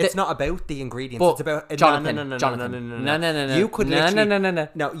it's not about the ingredients. It's about Jonathan. No. You could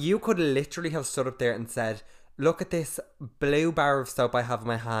you could literally have stood up there and said, look at this blue bar of soap I have in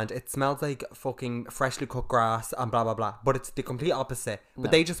my hand. It smells like fucking freshly cut grass and blah, blah, blah. But it's the complete opposite. But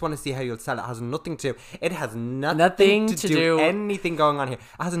they just want to see how you'll sell it. It has nothing to do. It has nothing to do anything going on here.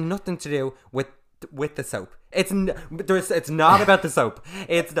 It has nothing to do with the soap. It's not about the soap.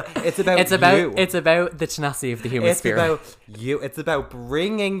 It's about you. It's about the tenacity of the human spirit. It's about you. It's about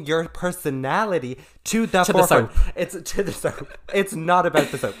bringing your personality to the soap. It's to the soap. It's not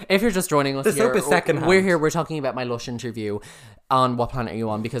about the soap. If you're just joining us, the soap is secondhand. We're here. We're talking about my Lush interview on What Planet Are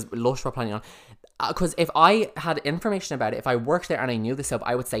You On? Because Lush, what planet are you on? Because if I had information about it, if I worked there and I knew the soap,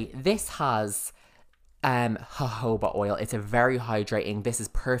 I would say this has jojoba oil. It's a very hydrating. This is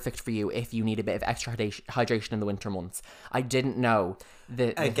perfect for you if you need a bit of extra hydration in the winter months. I didn't know the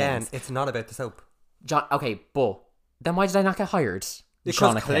again. things. It's not about the soap. Okay, but then why did I not get hired? Because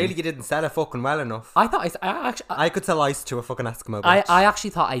Jonathan. clearly you didn't sell it fucking well enough. I thought I could sell ice to a fucking Eskimo bitch. I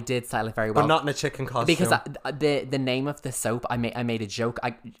actually thought I did sell it very well, but not in a chicken costume. Because the name of the soap, I made a joke.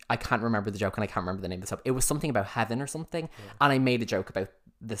 I can't remember the joke and I can't remember the name of the soap. It was something about heaven or something, and I made a joke about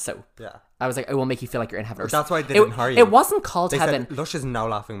the soap. Yeah. I was like, it will make you feel like you're in heaven. That's why they didn't hire you. It wasn't called they heaven. Said, Lush is no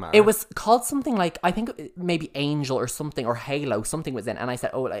laughing matter. It was called something like, I think maybe Angel or something, or Halo, something was in. And I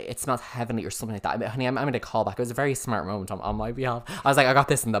said, oh, like, it smells heavenly or something like that. Honey, I'm going to call back. It was a very smart moment on my behalf. I was like, I got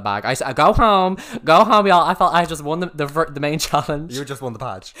this in the bag. I said, go home, y'all. I felt I just won the main challenge. You just won the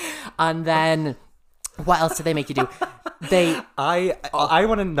badge. And then, what else did they make you do? I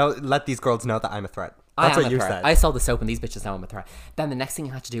want to know. Let these girls know that I'm a threat. That's what you said. I sold the soap and these bitches know I'm a threat. Then the next thing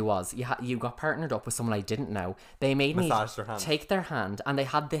you had to do was you got partnered up with someone I didn't know. They made me take their hand, and they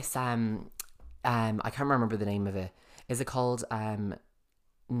had this I can't remember the name of it. Is it called 9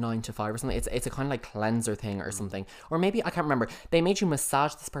 to 5 or something? It's a kind of like cleanser thing or something, or maybe I can't remember. They made you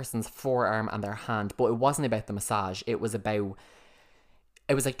massage this person's forearm and their hand, but it wasn't about the massage. It was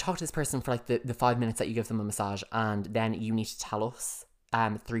like, talk to this person for like the 5 minutes that you give them a massage, and then you need to tell us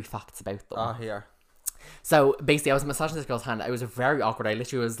 3 facts about them. Oh, here. So basically I was massaging this girl's hand. It was very awkward. I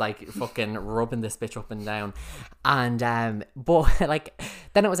literally was like fucking rubbing this bitch up and down. And but like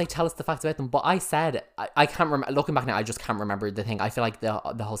then it was like, tell us the facts about them. But I said I can't remember. Looking back now, I just can't remember the thing. I feel like the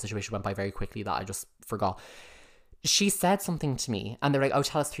whole situation went by very quickly that I just forgot. She said something to me and they're like, oh,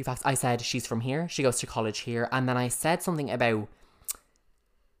 tell us 3 facts. I said she's from here, she goes to college here, and then I said something about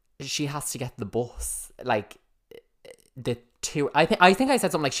she has to get the bus, like the 2. I think I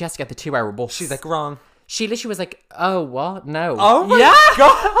said something like she has to get the 2-hour bus. She's like, wrong. She literally was like, oh, what? No. Oh my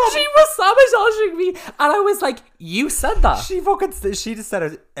God. She was sabotaging me. And I was like, you said that. She just said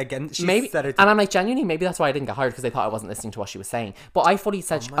it again. And I'm like, genuinely, maybe that's why I didn't get hired, because they thought I wasn't listening to what she was saying. But I fully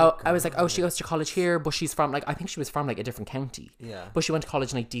said, I was like, oh, she goes to college here, but she's from like, I think she was from like a different county. Yeah. But she went to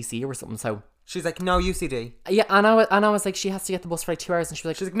college in like DC or something, so. She's like, no, UCD. Yeah, and I was like, she has to get the bus for like 2 hours, and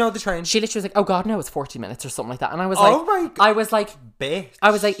she's like, no, the train. She literally was like, oh God, no, it's 40 minutes or something like that. And I was oh my God. I was like, bitch.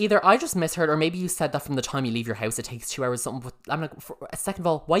 I was like, either I just misheard, or maybe you said that from the time you leave your house it takes 2 hours or something. But I'm like, second of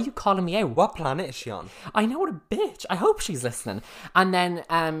all, why are you calling me out? What planet is she on? I know, what a bitch. I hope she's listening. And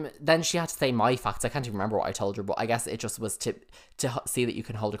then she had to say my facts. I can't even remember what I told her, but I guess it just was to see that you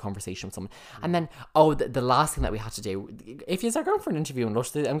can hold a conversation with someone. And then, the last thing that we had to do, if you start going for an interview in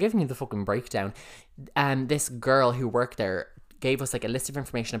Lush, I'm giving you the fucking breakdown. This girl who worked there gave us like a list of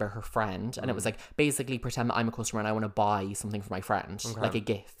information about her friend, and it was like, basically pretend that I'm a customer and I want to buy something for my friend, like a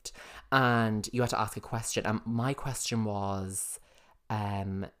gift, and you had to ask a question, and my question was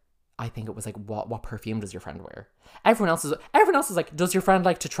I I think it was like, what perfume does your friend wear? Everyone else is like, does your friend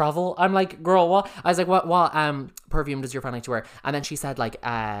like to travel? I'm like, girl, what? I was like, what perfume does your friend like to wear? And then she said like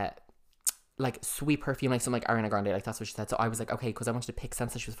sweet perfume, like some like Ariana Grande, like that's what she said. So I was like, okay, because I wanted to pick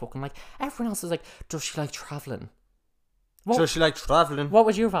sense that she was fucking like. Everyone else was like, does she like traveling? Does she like traveling? What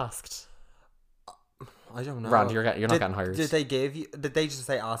would you have asked? I don't know. Rand, you're not getting hired. Did they just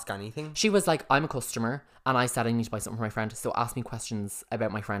say ask anything? She was like, I'm a customer and I said I need to buy something for my friend, so ask me questions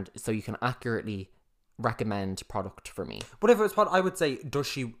about my friend so you can accurately recommend product for me. But if it was what I would say, does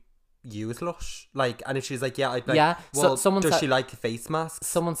she use Lush? Like, and if she's like, yeah, I'd be like, Yeah, well, someone does said- she like face masks?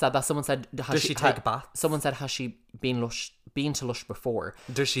 Someone said that. Someone said, Does she take baths? Someone said, has she been to Lush before?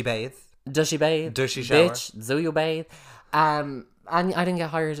 Does she bathe? Does she bathe? Does she shower? Bitch, do you bathe? And I didn't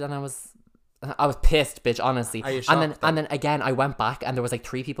get hired, and I was pissed, bitch, honestly. Are you shocked, and then again, I went back, and there was like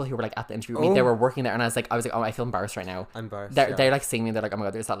 3 people who were like at the interview with me. They were working there, and I was like, oh, I feel embarrassed right now. I'm embarrassed. They're like seeing me. They're like, oh my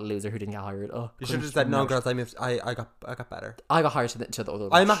god, there's that loser who didn't get hired. Oh, You should have just said, no, girls, I got better. I got hired to the other.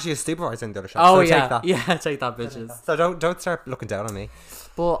 I'm actually a supervisor in the other shop. Oh so yeah, take that. yeah, take that, bitches. So don't start looking down on me.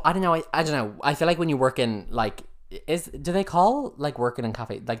 But I don't know. I don't know. I feel like when you work in like, do they call like working in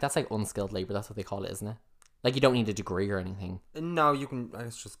cafe, like that's like unskilled labor? That's what they call it, isn't it? Like you don't need a degree or anything. No, you can. I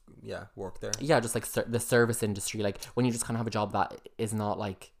guess just work there. Yeah, just like the service industry. Like when you just kind of have a job that is not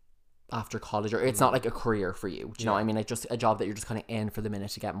like after college, or it's not like a career for you. Do you know what I mean? Like just a job that you're just kind of in for the minute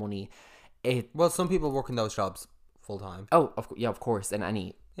to get money. Well, some people work in those jobs full time. Oh, of course, in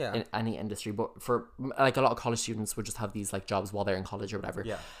any industry. But for like a lot of college students would just have these like jobs while they're in college or whatever.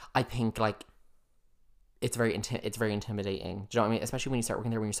 Yeah. I think like it's very intimidating. Do you know what I mean? Especially when you start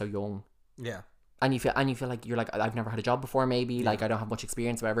working there when you're so young. Yeah. And you feel like you're like, I've never had a job before, maybe like I don't have much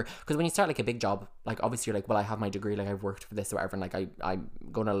experience, whatever. Because when you start like a big job, like obviously you're like, well, I have my degree, like I've worked for this or whatever, and like I'm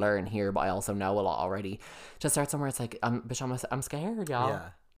gonna learn here, but I also know a lot already. To start somewhere, it's like, bitch, I'm scared, y'all. Yeah.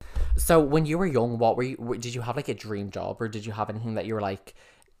 So when you were young, did you have like a dream job, or did you have anything that you were like,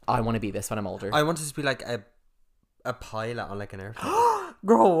 I want to be this when I'm older? I wanted to be like a pilot on like an airplane.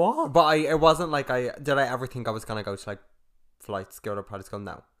 Girl, what? But it wasn't like did I ever think I was gonna go to like flight school or pilot school?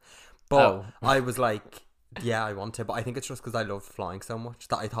 No. But I was like, yeah, I want to. But I think it's just because I love flying so much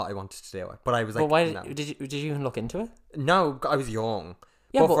that I thought I wanted to do it. But I was like, why no. did you even look into it? No, I was young.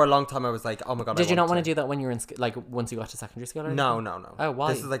 Yeah, but for a long time I was like, oh my god. Did you not want to do that when you were in like once you got to secondary school? Or No. Oh,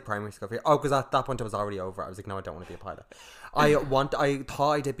 why? This is like primary school. Oh, because at that point it was already over. I was like, no, I don't want to be a pilot. I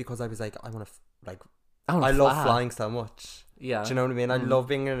thought I did because I was like, I want to I love flying so much. Yeah. Do you know what I mean? I love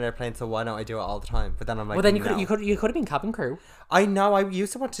being in an airplane, so why don't I do it all the time? But then I'm like, well, then no. you could have been cabin crew. I know. I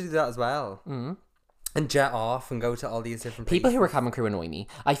used to want to do that as well. Mm. And jet off and go to all these different people places. who are cabin crew annoy me.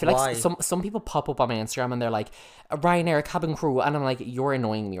 I feel like some people pop up on my Instagram and they're like, Ryanair cabin crew, and I'm like, you're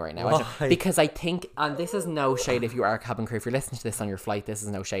annoying me right now. Why? Because I think, and this is no shade if you are a cabin crew, if you're listening to this on your flight, this is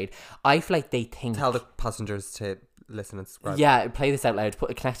no shade. I feel like they think, tell the passengers to listen and subscribe. Yeah, play this out loud.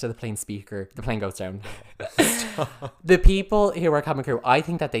 Connect to the plane speaker. The plane goes down. The people who are cabin crew, I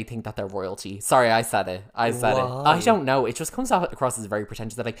think that they think that they're royalty. Sorry, I said it. I don't know. It just comes across as very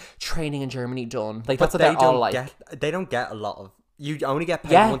pretentious. They're like, training in Germany done. Like that's what they're all like. They don't get a lot of. You only get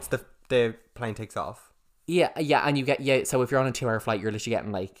paid once the plane takes off. Yeah, and you get so if you're on a 2-hour flight, you're literally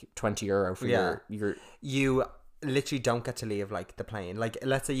getting like €20 for your. You literally don't get to leave like the plane. Like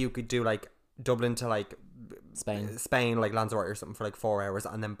let's say you could do like Dublin to like Spain, like Lanzarote or something for like 4 hours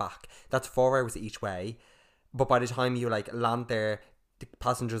and then back. That's 4 hours each way. But by the time you like land there, the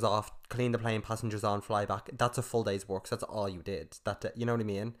passengers off, clean the plane, passengers on, fly back. That's a full day's work. So that's all you did. You know what I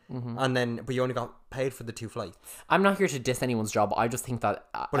mean? Mm-hmm. And then, but you only got paid for the 2 flights. I'm not here to diss anyone's job. I just think that.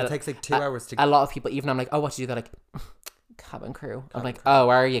 But it takes like 2 hours to. A lot of people, even I'm like, oh, what do you do? They're like, cabin crew. I'm like, oh,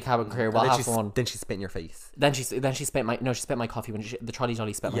 where are you, cabin crew? Well, have fun. Then she spit in your face. Then she spit my coffee when the trolley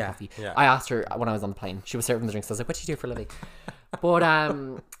spit my coffee. Yeah. I asked her when I was on the plane. She was serving the drinks. I was like, what do you do for a living? But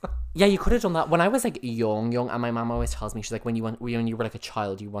yeah, you could have done that when I was like young, and my mom always tells me, she's like, when you were like a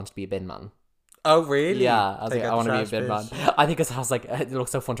child, you wanted to be a bin man. Oh really? Yeah, I was like, I want to be a bin man. I think because I was like, it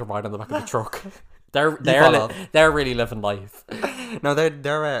looks so fun to ride on the back of the truck. They're really living life. No,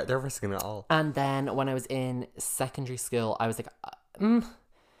 they're risking it all. And then when I was in secondary school, I was like,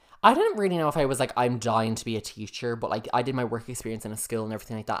 I didn't really know if I was like, I'm dying to be a teacher, but like I did my work experience in a school and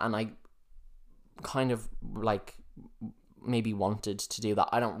everything like that, and I kind of like maybe wanted to do that.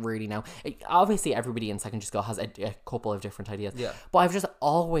 I don't really know. Obviously everybody in secondary school has a couple of different ideas. Yeah. But I've just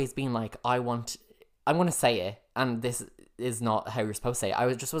always been like, I'm going to say it, and this is not how you're supposed to say it. I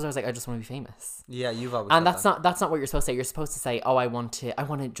was like, I just want to be famous. Yeah, you've always. And that's not what you're supposed to say. You're supposed to say, oh, I want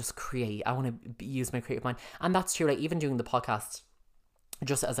to just create. I want to use my creative mind, and that's true. Like even doing the podcast,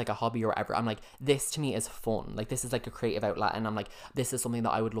 just as like a hobby or whatever, I'm like, this to me is fun. Like, this is like a creative outlet, and I'm like, this is something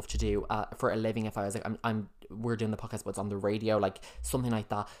that I would love to do for a living. If I was like, we're doing the podcast, but it's on the radio, like something like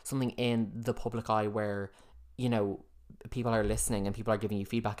that, something in the public eye where, you know, people are listening and people are giving you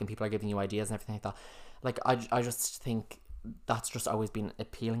feedback and people are giving you ideas and everything like that. Like, I just think that's just always been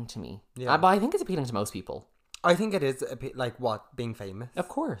appealing to me. Yeah. But I think it's appealing to most people. I think it is like what, being famous. Of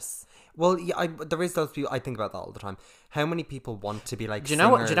course. Well, yeah, there is those people. I think about that all the time. How many people want to be like? Do you know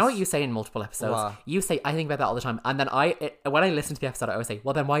what you say in multiple episodes? What? You say, I think about that all the time, and then when I listen to the episode, I always say,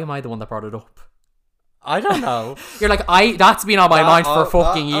 well, then why am I the one that brought it up? I don't know. You're like, that's been on my mind for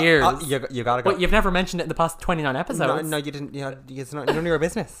fucking years. You gotta go. But you've never mentioned it in the past 29 episodes. No, you didn't. It's not none of your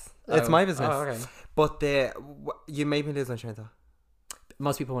business. It's my business. Oh, okay. But you made me lose my train of thought.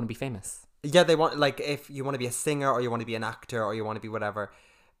 Most people want to be famous. Yeah, they want, like, if you want to be a singer or you want to be an actor or you want to be whatever,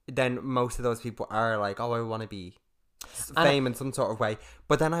 then most of those people are like, oh, I want to be fame in some sort of way.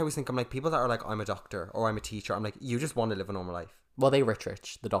 But then I always think, I'm like, people that are like, I'm a doctor or I'm a teacher, I'm like, you just want to live a normal life. Well, they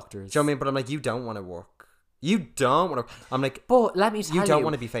rich, the doctors. Do you know what I mean? But I'm like, you don't want to work. You don't want to. I'm like, but let me tell you, you don't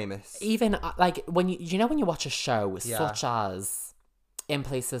want to be famous. Even like when you when you watch a show Yeah. such as in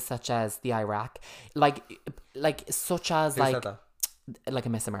places such as the Iraq, like such as Who said that? like a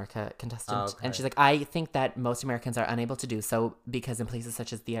Miss America contestant. Oh, okay. And she's like, I think that most Americans are unable to do so because in places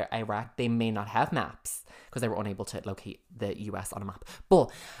such as the Iraq, they may not have maps because they were unable to locate the US on a map.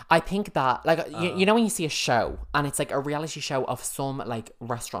 But I think that, like, you know when you see a show and it's like a reality show of some like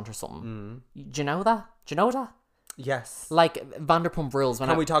restaurant or something. Do you know that? Do you know that? Yes. Like Vanderpump Rules.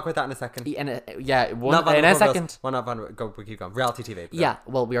 Can we talk about that in a second? In a second. Well, not Vanderpump. Go, we keep going. Reality TV. Yeah,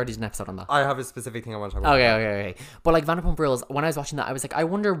 well, we already did an episode on that. I have a specific thing I want to talk about. Okay. But like Vanderpump Rules, when I was watching that, I was like, I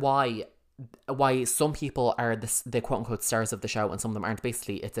wonder why some people are the quote unquote stars of the show and some of them aren't.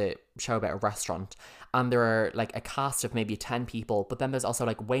 Basically, it's a show about a restaurant and there are like a cast of maybe 10 people, but then there's also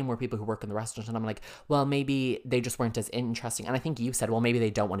like way more people who work in the restaurant, and I'm like, well, maybe they just weren't as interesting. And I think you said, well, maybe they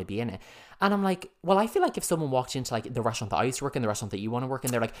don't want to be in it. And I'm like, well, I feel like if someone walked into like the restaurant that I used to work in, the restaurant that you want to work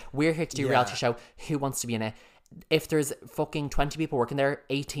in, they're like, we're here to do a reality show, who wants to be in it? If there's fucking 20 people working there,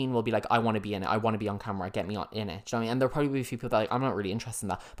 18 will be like, I want to be in it, I want to be on camera, get me in it. Do you know what I mean? And there'll probably be a few people that are like, I'm not really interested in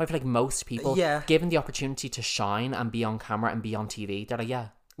that. But I feel like most people, given the opportunity to shine and be on camera and be on TV, they're like, yeah.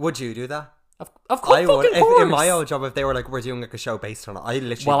 Would you do that? Of course, I would. If in my old job, if they were like, we're doing like a show based on it, I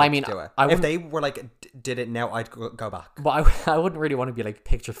literally would do it. If they were like, did it now, I'd go back. But I wouldn't really want to be like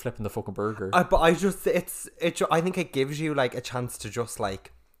picture flipping the fucking burger. But I just, I think it gives you like a chance to just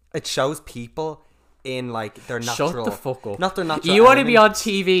like, it shows people in like their natural. Shut the fuck up. Not their natural. You want to be on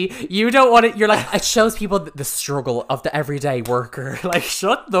TV. You don't want it. You're like, it shows people the struggle of the everyday worker. Like,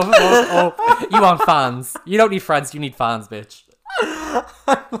 shut the fuck up. You want fans. You don't need friends. You need fans, bitch.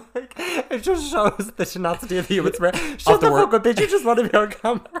 Like, it just shows the tenacity of the human spirit. Shut the fuck up, bitch. You just want to be on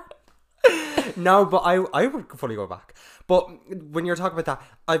camera. No, but I would fully go back. But when you're talking about that,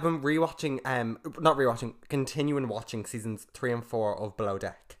 I've been continuing watching seasons 3 and 4 of Below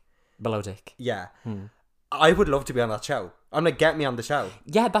Deck. Below Deck. Yeah. I would love to be on that show. I'm like, get me on the show.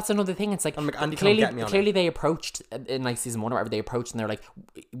 Yeah, that's another thing. It's like, I'm like, Andy, get me on clearly it. They approached in like season 1 or whatever, they approached and they're like,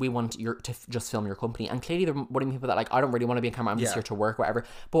 we want you to just film your company. And clearly they're one of the people that like, I don't really want to be on camera, I'm just here to work, whatever.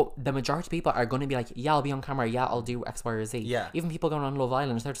 But the majority of people are going to be like, yeah, I'll be on camera, yeah, I'll do X, Y, or Z. Yeah. Even people going on Love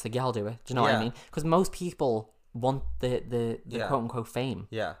Island, they're just like, yeah, I'll do it. Do you know what I mean? Because most people want the quote unquote fame.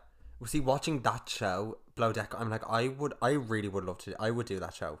 Yeah. Well, see, watching that show, Below Deck, I'm like, I really would love to. I would do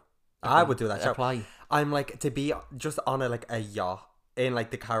that show. I would do that show. Apply. I'm like, to be just on a yacht in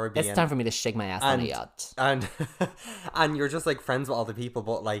like the Caribbean. It's time for me to shake my ass on a yacht. And and you're just like friends with all the people,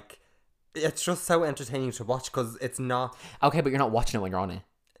 but like it's just so entertaining to watch because it's not. Okay, but you're not watching it when you're on it.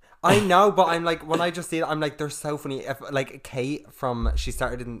 I know, but I'm like, when I just see it, I'm like, they're so funny. If like Kate she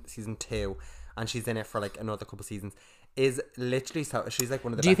started in season 2 and she's in it for like another couple seasons, is literally so. She's like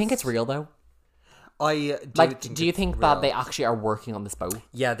one of the. Do you think it's real though? I do like. Think do you think that they actually are working on this boat?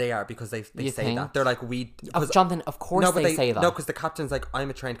 Yeah, they are, because they say think? that they're like, Jonathan, of course they say that. No, because the captain's like, I'm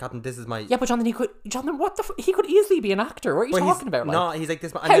a trained captain. This is my. Yeah, but Jonathan, what the? He could easily be an actor. What are you talking about? Like? No, he's like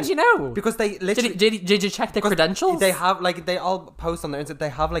this. How do you know? Because they literally did you check the credentials? They have like, they all post on their Instagram. They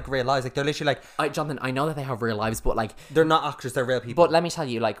have like real lives. Like they're literally like. Jonathan, I know that they have real lives, but like they're not actors. They're real people. But let me tell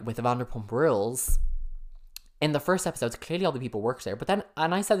you, like with the Vanderpump Rules. In the first episodes, clearly all the people worked there. But then,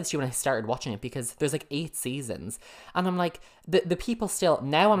 and I said this to you when I started watching it, because there's like 8 seasons. And I'm like, the people still,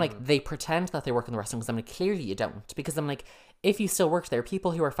 now I'm like, they pretend that they work in the restaurant, because I'm like, clearly you don't. Because I'm like, if you still worked there,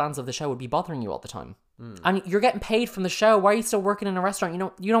 people who are fans of the show would be bothering you all the time. And you're getting paid from the show. Why are you still working in a restaurant?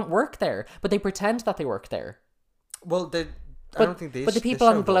 You don't work there. But they pretend that they work there. Well, I don't think these. But the this people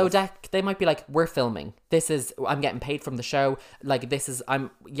on show Below does. Deck, they might be like, we're filming. I'm getting paid from the show. Like,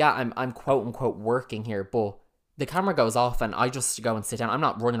 I'm quote unquote working here, but the camera goes off and I just go and sit down. I'm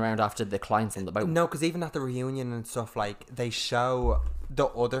not running around after the clients on the boat. No, because even at the reunion and stuff, like, they show the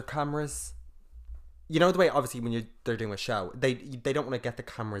other cameras. You know the way, obviously, when they're doing a show, they don't want to get the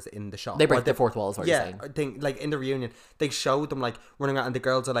cameras in the shot. They break the fourth wall, is what you're saying. I think, like, in the reunion, they showed them, like, running around, and the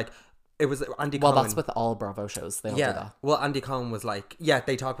girls are like, it was Andy Well, Cohen. that's with all Bravo shows. They don't do Yeah. that. Well, Andy Cohen was like, yeah,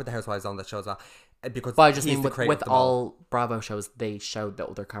 they talk with the housewives on the shows, because But I just he's mean the with creator of them all Bravo shows, they showed the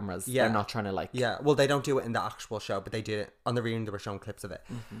other cameras. Yeah. They're not trying to like... Yeah, well, they don't do it in the actual show, but they did it on the reunion. They were showing clips of it.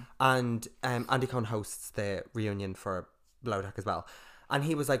 And Andy Cohen hosts the reunion for Below Deck as well. And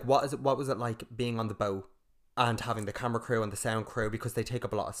he was like, what was it like being on the boat and having the camera crew and the sound crew, because they take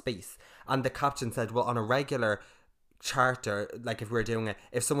up a lot of space. And the captain said, well, on a regular charter, like if we were doing it,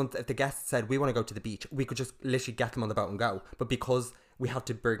 if the guest said we want to go to the beach, we could just literally get them on the boat and go. But because we have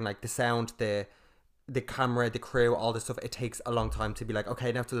to bring like the sound, the camera, the crew, all this stuff, it takes a long time to be like,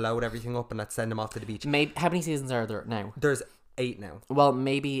 okay, now to load everything up and let's send them off to the beach. Maybe, how many seasons are there now? There's 8 now. Well,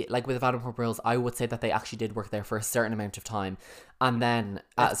 maybe like with Vanderpump Rules, I would say that they actually did work there for a certain amount of time, and then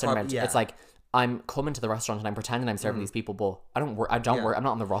at a certain amount, yeah. it's like, I'm coming to the restaurant and I'm pretending I'm serving these people, but I don't work. I'm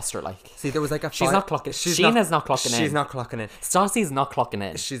not on the roster. Like, See, there was like a she's not clocking. Sheena's not clocking in. She's not clocking in. Stassi's not clocking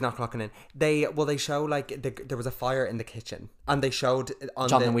in. She's not clocking in. They show like there was a fire in the kitchen, and they showed on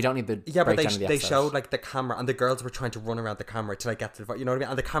Jonathan, we don't need the yeah, but breakdown of the they episode. showed like the camera, and the girls were trying to run around the camera to like get to the, you know what I mean,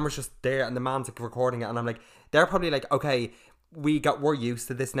 and the camera's just there, and the man's like recording it, and I'm like, they're probably like, okay, we're used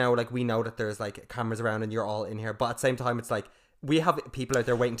to this now, like we know that there's like cameras around and you're all in here, but at the same time it's like, we have people out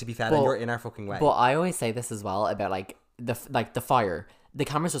there waiting to be fed, and you're in our fucking way. But I always say this as well about like the fire. The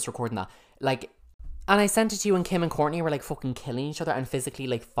camera's just recording that. Like, and I sent it to you, and Kim and Courtney were like fucking killing each other and physically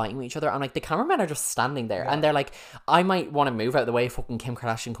like fighting with each other. And like the cameramen are just standing there, and they're like, I might want to move out of the way, fucking Kim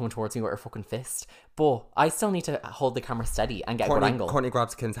Kardashian coming towards me with her fucking fist, but I still need to hold the camera steady and get a good angle. Courtney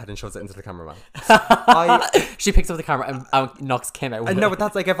grabs Kim's head and shoves it into the cameraman. She picks up the camera and knocks Kim out. No, but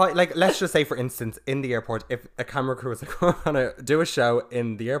that's like, if I like, let's just say for instance, in the airport, if a camera crew is like, we're gonna do a show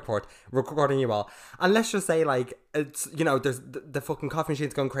in the airport, recording you all, and let's just say like, it's, you know, there's the fucking coffee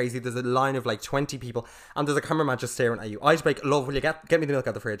machine's going crazy, there's a line of like 20 people, and there's a cameraman just staring at you. I'd be like, love, will you get me the milk out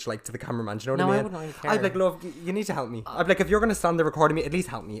of the fridge, like, to the cameraman, do you know what I mean? I wouldn't really care. I'd be like, love, you need to help me. I'd be like, if you're gonna stand there recording me, at least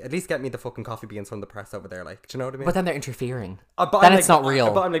help me, at least get me the fucking coffee beans from the press over there, like, do you know what I mean? But then they're interfering. But then I'm it's like, not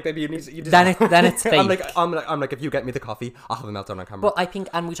real. But I'm like, baby, you need to Then it's fake. I'm like, if you get me the coffee, I'll have a meltdown on camera. But I think,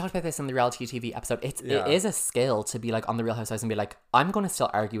 and we talked about this in the reality TV episode, it is a skill to be like on the Real Housewives and be like, I'm going to still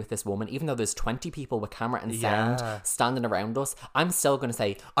argue with this woman, even though there's 20 people with camera and sound standing around us. I'm still going to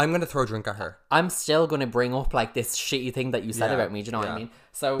say, I'm going to throw a drink at her. I'm still going to bring up like this shitty thing that you said Yeah, about me. Do you know what I yeah. mean?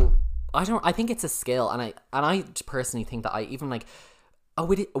 So I think it's a skill, and I personally think that I even like,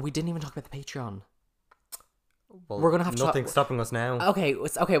 we didn't even talk about the Patreon. Well, We're gonna have to nothing talk- stopping us now. Okay,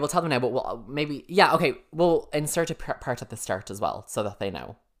 we'll tell them now, but we'll maybe, okay, we'll insert a part at the start as well so that they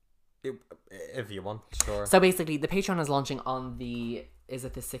know. If you want, sure. So basically, the Patreon is launching on is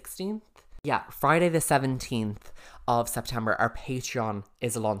it the 16th? Yeah, Friday the 17th of September, our Patreon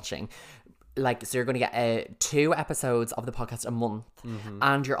is launching. Like, so you're going to get 2 episodes of the podcast a month,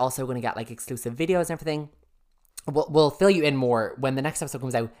 and you're also going to get like exclusive videos and everything. We'll fill you in more when the next episode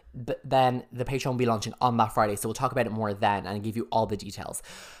comes out, but then the Patreon will be launching on that Friday, so we'll talk about it more then and give you all the details.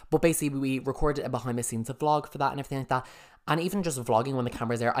 But basically, we recorded a behind the scenes vlog for that and everything like that, and even just vlogging when the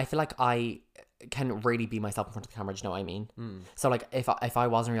camera's there, I feel like I can really be myself in front of the camera, do you know what I mean? So like, if I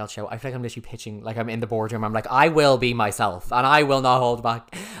was in a real show, I feel like I'm literally pitching, like I'm in the boardroom, I'm like, I will be myself, and I will not hold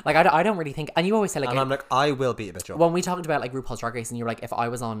back. Like, I don't really think, and you always say like, and I'm like, I will beat a bitch up. when we talked about like RuPaul's Drag Race, and you're like, if I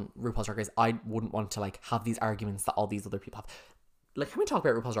was on RuPaul's Drag Race, I wouldn't want to like have these arguments that all these other people have. Like, can we talk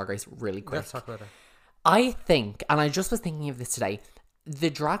about RuPaul's Drag Race really quick? Let's talk about it. I think, and I just was thinking of this today,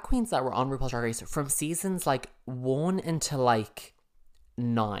 the drag queens that were on RuPaul's Drag Race from seasons like 1 into like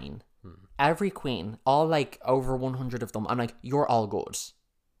 9, every queen, all like over 100 of them, I'm like, you're all good.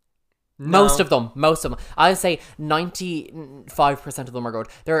 Most of them. I would say 95% of them are good.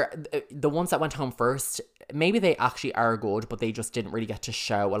 They're the ones that went home first. Maybe they actually are good, but they just didn't really get to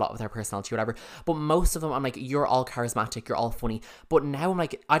show a lot of their personality or whatever. But most of them, I'm like, you're all charismatic, you're all funny. But now I'm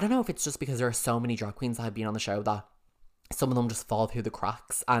like, I don't know if it's just because there are so many drag queens that have been on the show that some of them just fall through the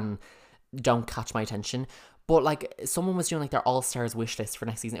cracks and don't catch my attention. But like, someone was doing like their all-stars wish list for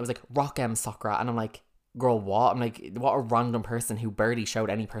next season. It was like Rock M. Sakura, and I'm like, girl, what? I'm like, what a random person who barely showed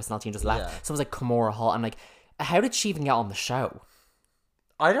any personality and just left. Yeah. Someone's like Kimora Hall. I'm like, how did she even get on the show?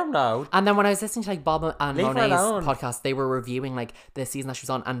 I don't know. And then when I was listening to like Bob and Leave her Monet's alone. podcast, they were reviewing like the season that she was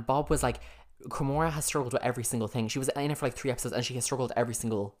on, and Bob was like, Kimura has struggled with every single thing. She was in it for like 3 episodes and she has struggled with every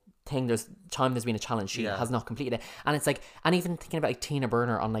single thing. There's been a challenge, she has not completed it. And it's like, and even thinking about like Tina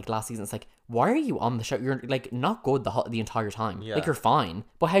Burner on like last season, it's like, why are you on the show? You're like not good the entire time. Like you're fine,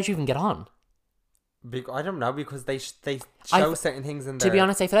 but how'd you even get on? I don't know, because they show certain things in there. To be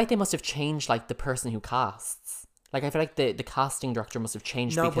honest, I feel like they must have changed like the person who casts. Like I feel like the casting director must have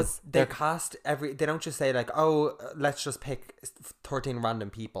changed, because they cast they don't just say like, oh, let's just pick 13 random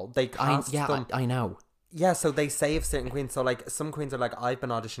people. They cast them. I know. Yeah, so they save certain queens. So like some queens are like, I've been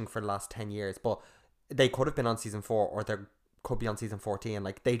auditioning for the last 10 years, but they could have been on season 4 or they could be on season 14.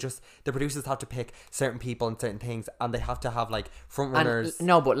 Like the producers have to pick certain people and certain things, and they have to have like front runners.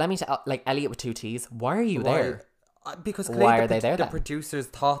 No, but let me tell, like Elliot with 2 T's, why are you there? Because why are they there? The producers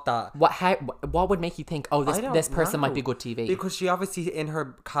thought that. What would make you think, oh, this person might be good TV? Because she obviously, in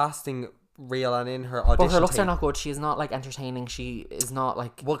her casting reel and in her audition, but her looks are not good. She is not like entertaining. She is not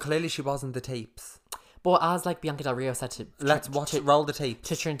like. Well, clearly she wasn't the tapes. But as like Bianca Del Rio said to roll the tape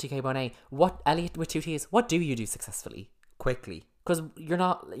to Trinity K. Bonet, what Elliot with 2 T's, what do you do successfully? Quickly. Because you're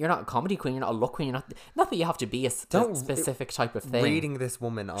not a comedy queen, you're not a look queen, you're not that you have to be a specific type of thing. Reading this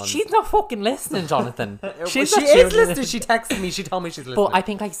woman on. She's not fucking listening, Jonathan. She is listening. She texted me. She told me she's listening. But I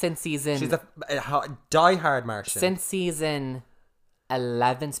think like since season, she's a die-hard Martian. Since season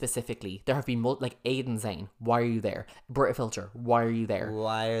 11 specifically, there have been like Aiden Zane, why are you there? Britta Filter, why are you there?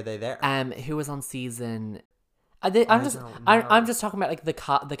 Why are they there? Who was on season? I'm just talking about like the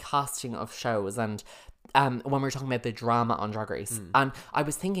casting of shows, and when we were talking about the drama on Drag Race, and I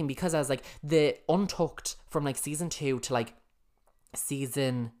was thinking, because I was like, the Untucked from like season 2 to like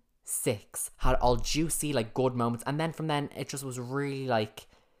season 6 had all juicy like good moments, and then from then it just was really like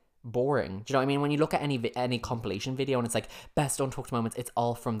boring. Do you know what I mean? When you look at any compilation video and it's like best Untucked moments, it's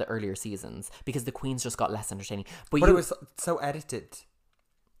all from the earlier seasons, because the queens just got less entertaining. But it was so edited.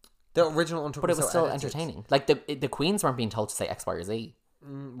 The original Untucked, but it was so still edited. Entertaining. Like the queens weren't being told to say X, Y, or Z.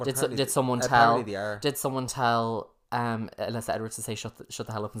 Did someone tell Alyssa Edwards to say shut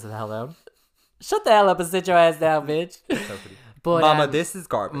the hell up and sit the hell down? Shut the hell up and sit your ass down, bitch. So but Mama, this is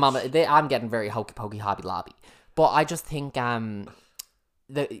garbage. Mama, I'm getting very hokey pokey hobby lobby. But I just think clearly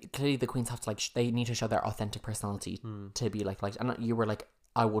the queens have to like they need to show their authentic personality to be like, and you were like,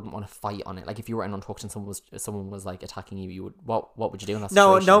 I wouldn't want to fight on it. Like if you were in Untucked and someone was like attacking you, you would what would you do in that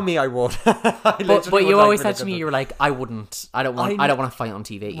situation? No, me, I would. but you always said to me, you were like, I want to fight on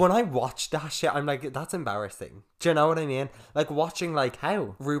TV. When I watched that shit, I'm like, that's embarrassing. Do you know what I mean? Like watching like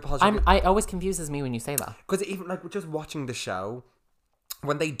how RuPaul's. I always confuses me when you say that, because even like just watching the show,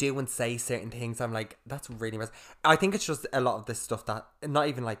 when they do and say certain things, I'm like, that's really mess. I think it's just a lot of this stuff that, not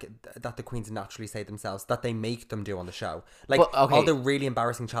even like that the queens naturally say themselves, that they make them do on the show. Like all the really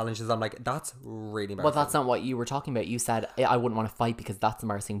embarrassing challenges, I'm like, that's really embarrassing. Well, that's not what you were talking about. You said, I wouldn't want to fight because that's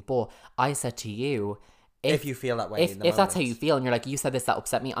embarrassing. But I said to you, if you feel that way, if that's how you feel, and you're like, you said this, that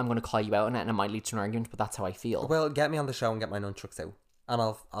upset me, I'm going to call you out on it, and it might lead to an argument, but that's how I feel. Well, get me on the show and get my nunchucks out. And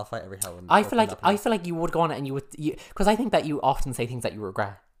I'll fight every hell. I feel like you would go on it, and you because I think that you often say things that you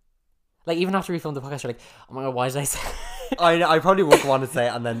regret. Like even after we filmed the podcast, you're like, oh my god, why did I say? I probably would want to say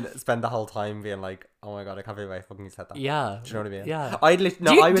it and then spend the whole time being like, oh my god, I can't believe I fucking said that. Yeah, do you know what I mean?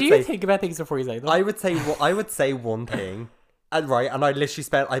 Yeah. Do you think about things before you say them? I would say one thing. And I'd literally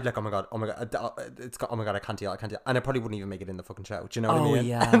I'd be like, oh my god, oh my god, I can't deal, and I probably wouldn't even make it in the fucking show. Do you know what I mean?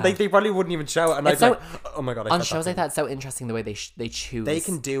 Yeah. Like they probably wouldn't even show it, and I'd be like, oh my god, on shows like that, it's so interesting the way they choose. They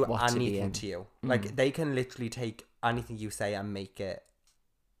can do anything to you. Like they can literally take anything you say and make it,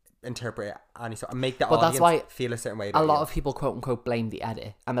 interpret it any sort, and make the audience feel a certain way. A lot of people quote unquote blame the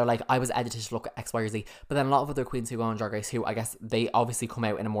edit, and they're like, I was edited to look at X, Y, or Z. But then a lot of other queens who go on Drag Race, who I guess they obviously come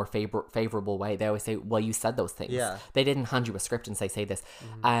out in a more favorable way, they always say, well, you said those things. Yeah, they didn't hand you a script and say this.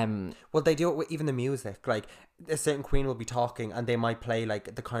 Well, they do it with even the music. Like a certain queen will be talking and they might play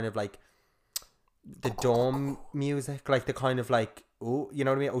like the kind of like the dumb music, like the kind of like, oh, you know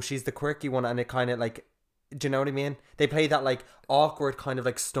what I mean, oh, she's the quirky one, and it kind of like, do you know what I mean? They play that like awkward kind of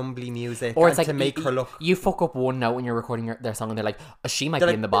like stumbly music, or it's like to make her look. You fuck up one note when you're recording their song, and they're like, oh, she might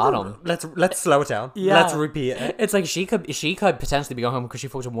be in the bottom. Let's slow it down. Yeah. Let's repeat it. It's like she could potentially be going home because she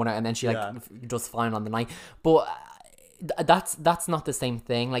fucked up one note, and then she does fine on the night. But that's not the same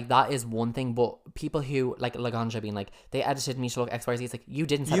thing. Like that is one thing, but people who like Laganja being like, they edited me to look XYZ, it's like, you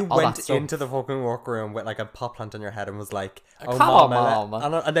didn't say all that stuff. You went into the fucking workroom with like a pot plant on your head and was like, oh, come on,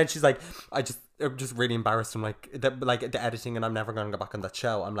 mom. And then she's like, I'm just really embarrassed from like the editing, and I'm never going to go back on that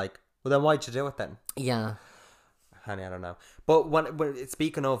show. I'm like, well then why'd you do it then? Yeah, honey, I don't know. But when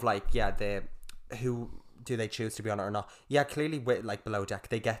speaking of like, yeah, who do they choose to be on it or not? Yeah, clearly with like Below Deck,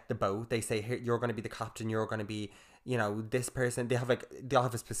 they get the bow. They say, here, you're going to be the captain, you're going to be you know, this person, they'll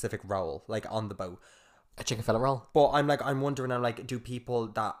have a specific role, like, on the boat. A chicken fillet roll. But I'm wondering, I'm like, do people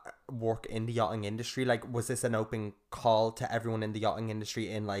that work in the yachting industry, like, was this an open call to everyone in the yachting industry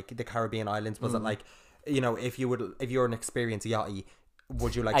in, like, the Caribbean islands? Was it like, you know, if you're an experienced yachty,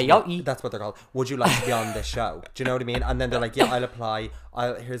 would you like to yachty? That's what they're called. Would you like to be on this show? Do you know what I mean? And then they're like, yeah, I'll apply.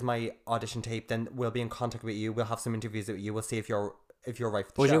 Here's my audition tape. Then we'll be in contact with you. We'll have some interviews with you. We'll see if you're right for the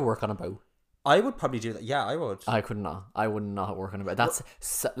show. Would you work on a boat? I would probably do that. Yeah, I would. I could not. I would not work on a boat.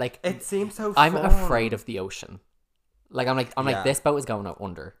 That's like, It seems so I'm fun. afraid of the ocean. Like, I'm Yeah. like, this boat is going out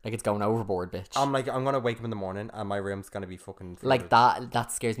under. Like, it's going overboard, bitch. I'm like, I'm gonna wake up in the morning and my room's gonna be fucking Like, flooded.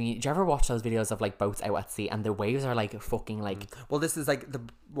 that scares me. Do you ever watch those videos of, like, boats out at sea and the waves are, like, fucking, like... Well, this is like, the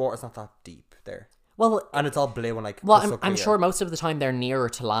water's not that deep there. Well, And it's all blue and, like, well, crystal I'm clear. sure most of the time they're nearer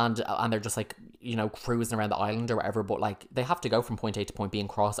to land and they're just, like, you know, cruising around the island or whatever, but, like, they have to go from point A to point B and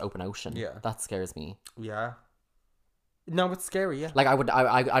cross open ocean. Yeah. That scares me. Yeah. No, it's scary, yeah. Like,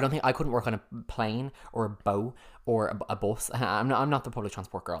 I don't think I couldn't work on a plane or a boat or a bus. I'm not the public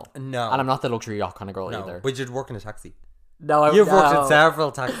transport girl. No. And I'm not the luxury yacht kind of girl No, either. but you'd work in a taxi. No, You've worked in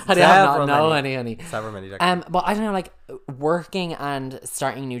several taxis. Honey, I'm not. No, honey. Several many taxis. But I don't know, like, working and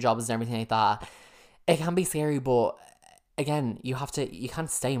starting new jobs and everything like that, it can be scary, but again, you can't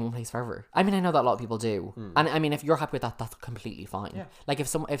stay in one place forever. I mean, I know that a lot of people do. And I mean, if you're happy with that, that's completely fine. Yeah. Like, if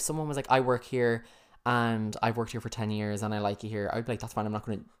someone was like, I work here and I've worked here for 10 years and I like you here, I'd be like, that's fine. I'm not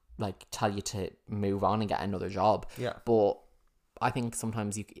going to, like, tell you to move on and get another job. Yeah. But I think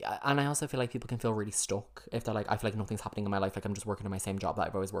sometimes and I also feel like people can feel really stuck if they're like, I feel like nothing's happening in my life, like I'm just working in my same job that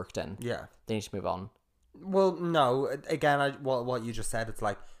I've always worked in. Yeah. They need to move on. Well, no. Again, what you just said, it's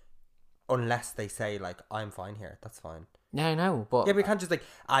like, unless they say, like, I'm fine here, that's fine. Yeah, I know, but Yeah, we can't just, like,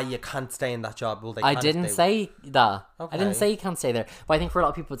 you can't stay in that job. Well, they I can if didn't they- say that. I didn't Okay. say you can't stay there. But I think for a lot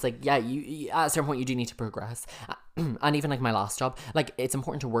of people, it's like, yeah, you at a certain point you do need to progress. And even like my last job, like, it's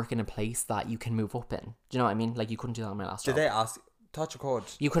important to work in a place that you can move up in. Do you know what I mean? Like, you couldn't do that in my last Did job. they ask, touch a code?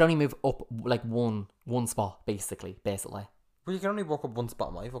 You could only move up like one spot, basically. Well, you can only work up one spot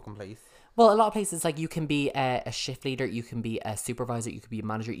in my fucking place. Well, a lot of places, like, you can be a shift leader, you can be a supervisor, you could be a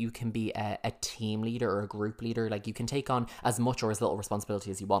manager, you can be a team leader or a group leader. Like, you can take on as much or as little responsibility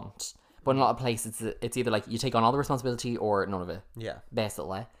as you want. But in a lot of places, it's either like you take on all the responsibility or none of it, Yeah.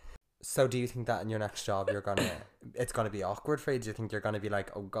 basically. So do you think that in your next job it's gonna be awkward for you? Do you think you're gonna be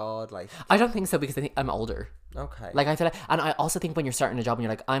like, oh god, like... I don't think so, because I think I'm older. Okay. Like, I feel like, and I also think when you're starting a job and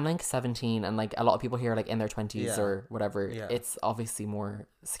you're like, I'm like 17, and like a lot of people here are like in their 20s Yeah. or whatever, Yeah. it's obviously more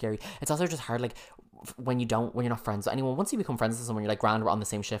scary. It's also just hard, like, when you're not friends with anyone. Once you become friends with someone, you're like, grand, we're on the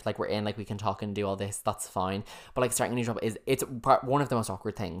same shift, like, we're in, like, we can talk and do all this, that's fine. But like, starting a new job it's one of the most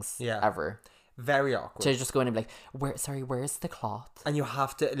awkward things ever. Very awkward. To just go in and be like, where's the cloth? And you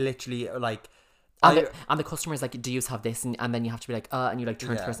have to literally, like... And the customer's like, do you have this? And then you have to be like, and you like turn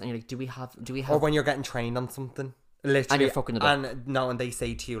to the Yeah. person and you're like, do we have Or when you're getting trained on something. Literally. And you're fucking it up. And they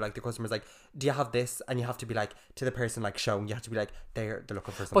say to you, like, the customer's like, do you have this? And you have to be like, to the person, like, showing, you have to be like, they're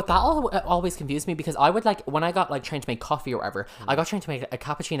looking for something. But that always confused me, because I would, like, when I got, like, trained to make coffee or whatever, I got trained to make a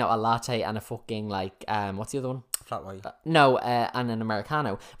cappuccino, a latte, and a fucking, like, what's the other one? Flat white. No, and an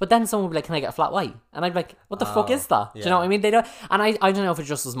Americano. But then someone would be like, can I get a flat white? And I'd be like, what the fuck is that? Do you know what I mean? They don't, and I don't know if it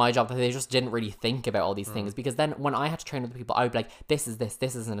just was my job, that they just didn't really think about all these things, because then when I had to train other people, I would be like, this is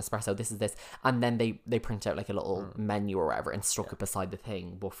an espresso, this is this, and then they print out like a little menu or whatever and stuck it beside the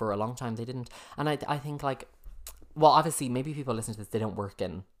thing. But for a long time they didn't. And I think, like, well, obviously maybe people listen to this, they don't work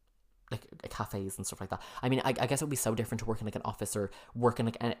in like cafes and stuff like that. I mean, I guess it would be so different to work in like an office or work in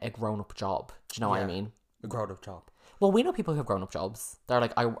like a grown-up job. Do you know what I mean? A grown-up job. Well, we know people who have grown-up jobs. They're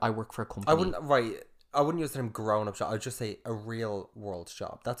like, I work for a company. I wouldn't use the term grown-up job. I would just say a real-world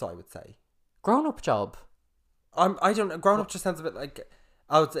job. That's what I would say. Grown-up job? I don't know. Grown-up just sounds a bit like...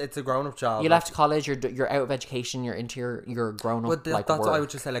 Oh, it's a grown-up job. You left college, you're out of education, you're into your grown-up, like, that's work. what I would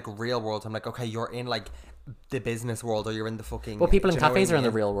just say, like, real world. I'm like, okay, you're in, like, the business world, or you're in the fucking... Well, people in do you know what cafes I are in the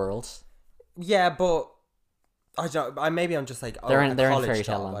mean? real world. Yeah, but... I don't... Maybe I'm just like... Oh, They're in college fairy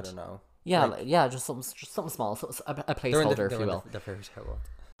tale job, land. I don't know. Yeah, Like, yeah, just something small, a they're in placeholder, if you will. The fairy tale world.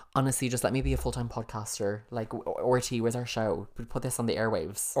 Honestly, just let me be a full-time podcaster. Like, RT, where's our show? Put this on the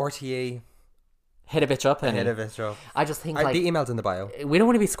airwaves. RTA. Hit a bitch up, and Hit a bit, Joe. I just think, like, The email's in the bio. we don't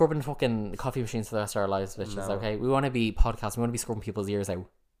want to be scrubbing fucking coffee machines for the rest of our lives, bitches, No. okay? We want to be podcasting. We want to be scrubbing people's ears out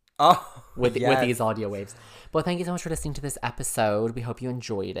Oh, with yes. these audio waves. But thank you so much for listening to this episode. We hope you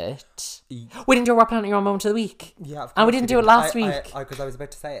enjoyed it. We didn't do a Rock Planet Your Own Moment of the Week. Yeah, of And we course didn't do it last week. Because I was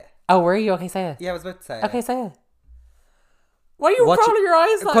about to say it. Oh, were you? Okay, say it. Yeah, I was about to say Okay, it. say it. Why are you What rolling your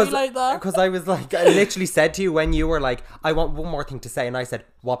eyes at me like that? Because I was like, I literally said to you when you were like, I want one more thing to say, and I said,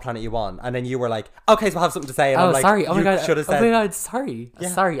 what planet you on? And then you were like, okay, so I have something to say. And I'm like, sorry. Oh my you god. should have Oh said. my god. Sorry. Yeah.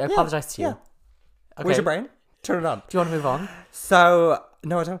 Sorry. I apologize to you. Yeah. Okay. Where's your brain? Turn it on. Do you want to move on? So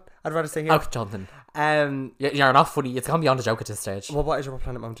no, I don't. I'd rather stay here. Okay, Jonathan. Um. You're not funny. It's gone beyond a joke at this stage. Well, what is your what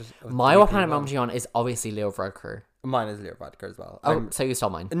planet moment? My what planet moment you on is obviously Leo Varadkar. Mine is Leo Varadkar as well. Oh, so you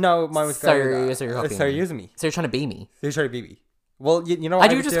stole mine. No, mine was So very- you're copying so me. you're using me. So you're trying to be me. You're trying to be me. Well, you know what I I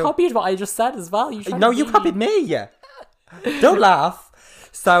do would just do? copied what I just said as well. You No, you copied me. Yeah. Don't laugh.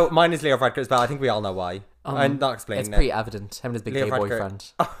 So mine is Leo Varadkar as well. I think we all know why. I'm not explaining It's it. pretty evident. Him and his big Leo gay Varadkar.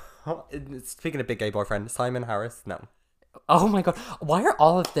 boyfriend. Speaking of big gay boyfriend, Simon Harris. No. Oh my god. Why are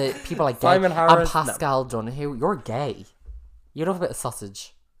all of the people like gay? Simon Harris, And Pascal Donahue, you're gay. You love a bit of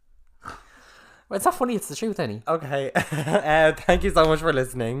sausage. Well, it's not funny, it's the truth, Annie. Okay. Thank you so much for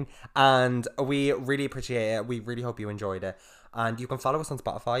listening. And we really appreciate it. We really hope you enjoyed it. And you can follow us on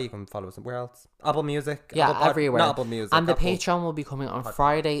Spotify. You can follow us on where else? Apple Music. Yeah, Apple everywhere. Not Apple Music. And the Apple. Patreon will be coming on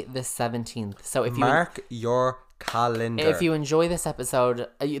Friday the 17th. So if you Mark your calendar. if you enjoy this episode,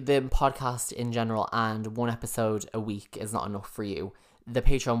 the podcast in general, and one episode a week is not enough for you, the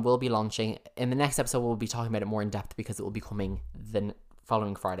Patreon will be launching. In the next episode, we'll be talking about it more in depth because it will be coming the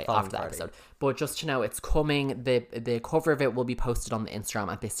following Friday after the episode. But just to know, it's coming. The cover of it will be posted on the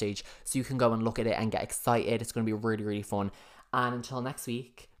Instagram at this stage, so you can go and look at it and get excited. It's going to be really, really fun. And until next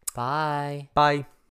week, bye. Bye.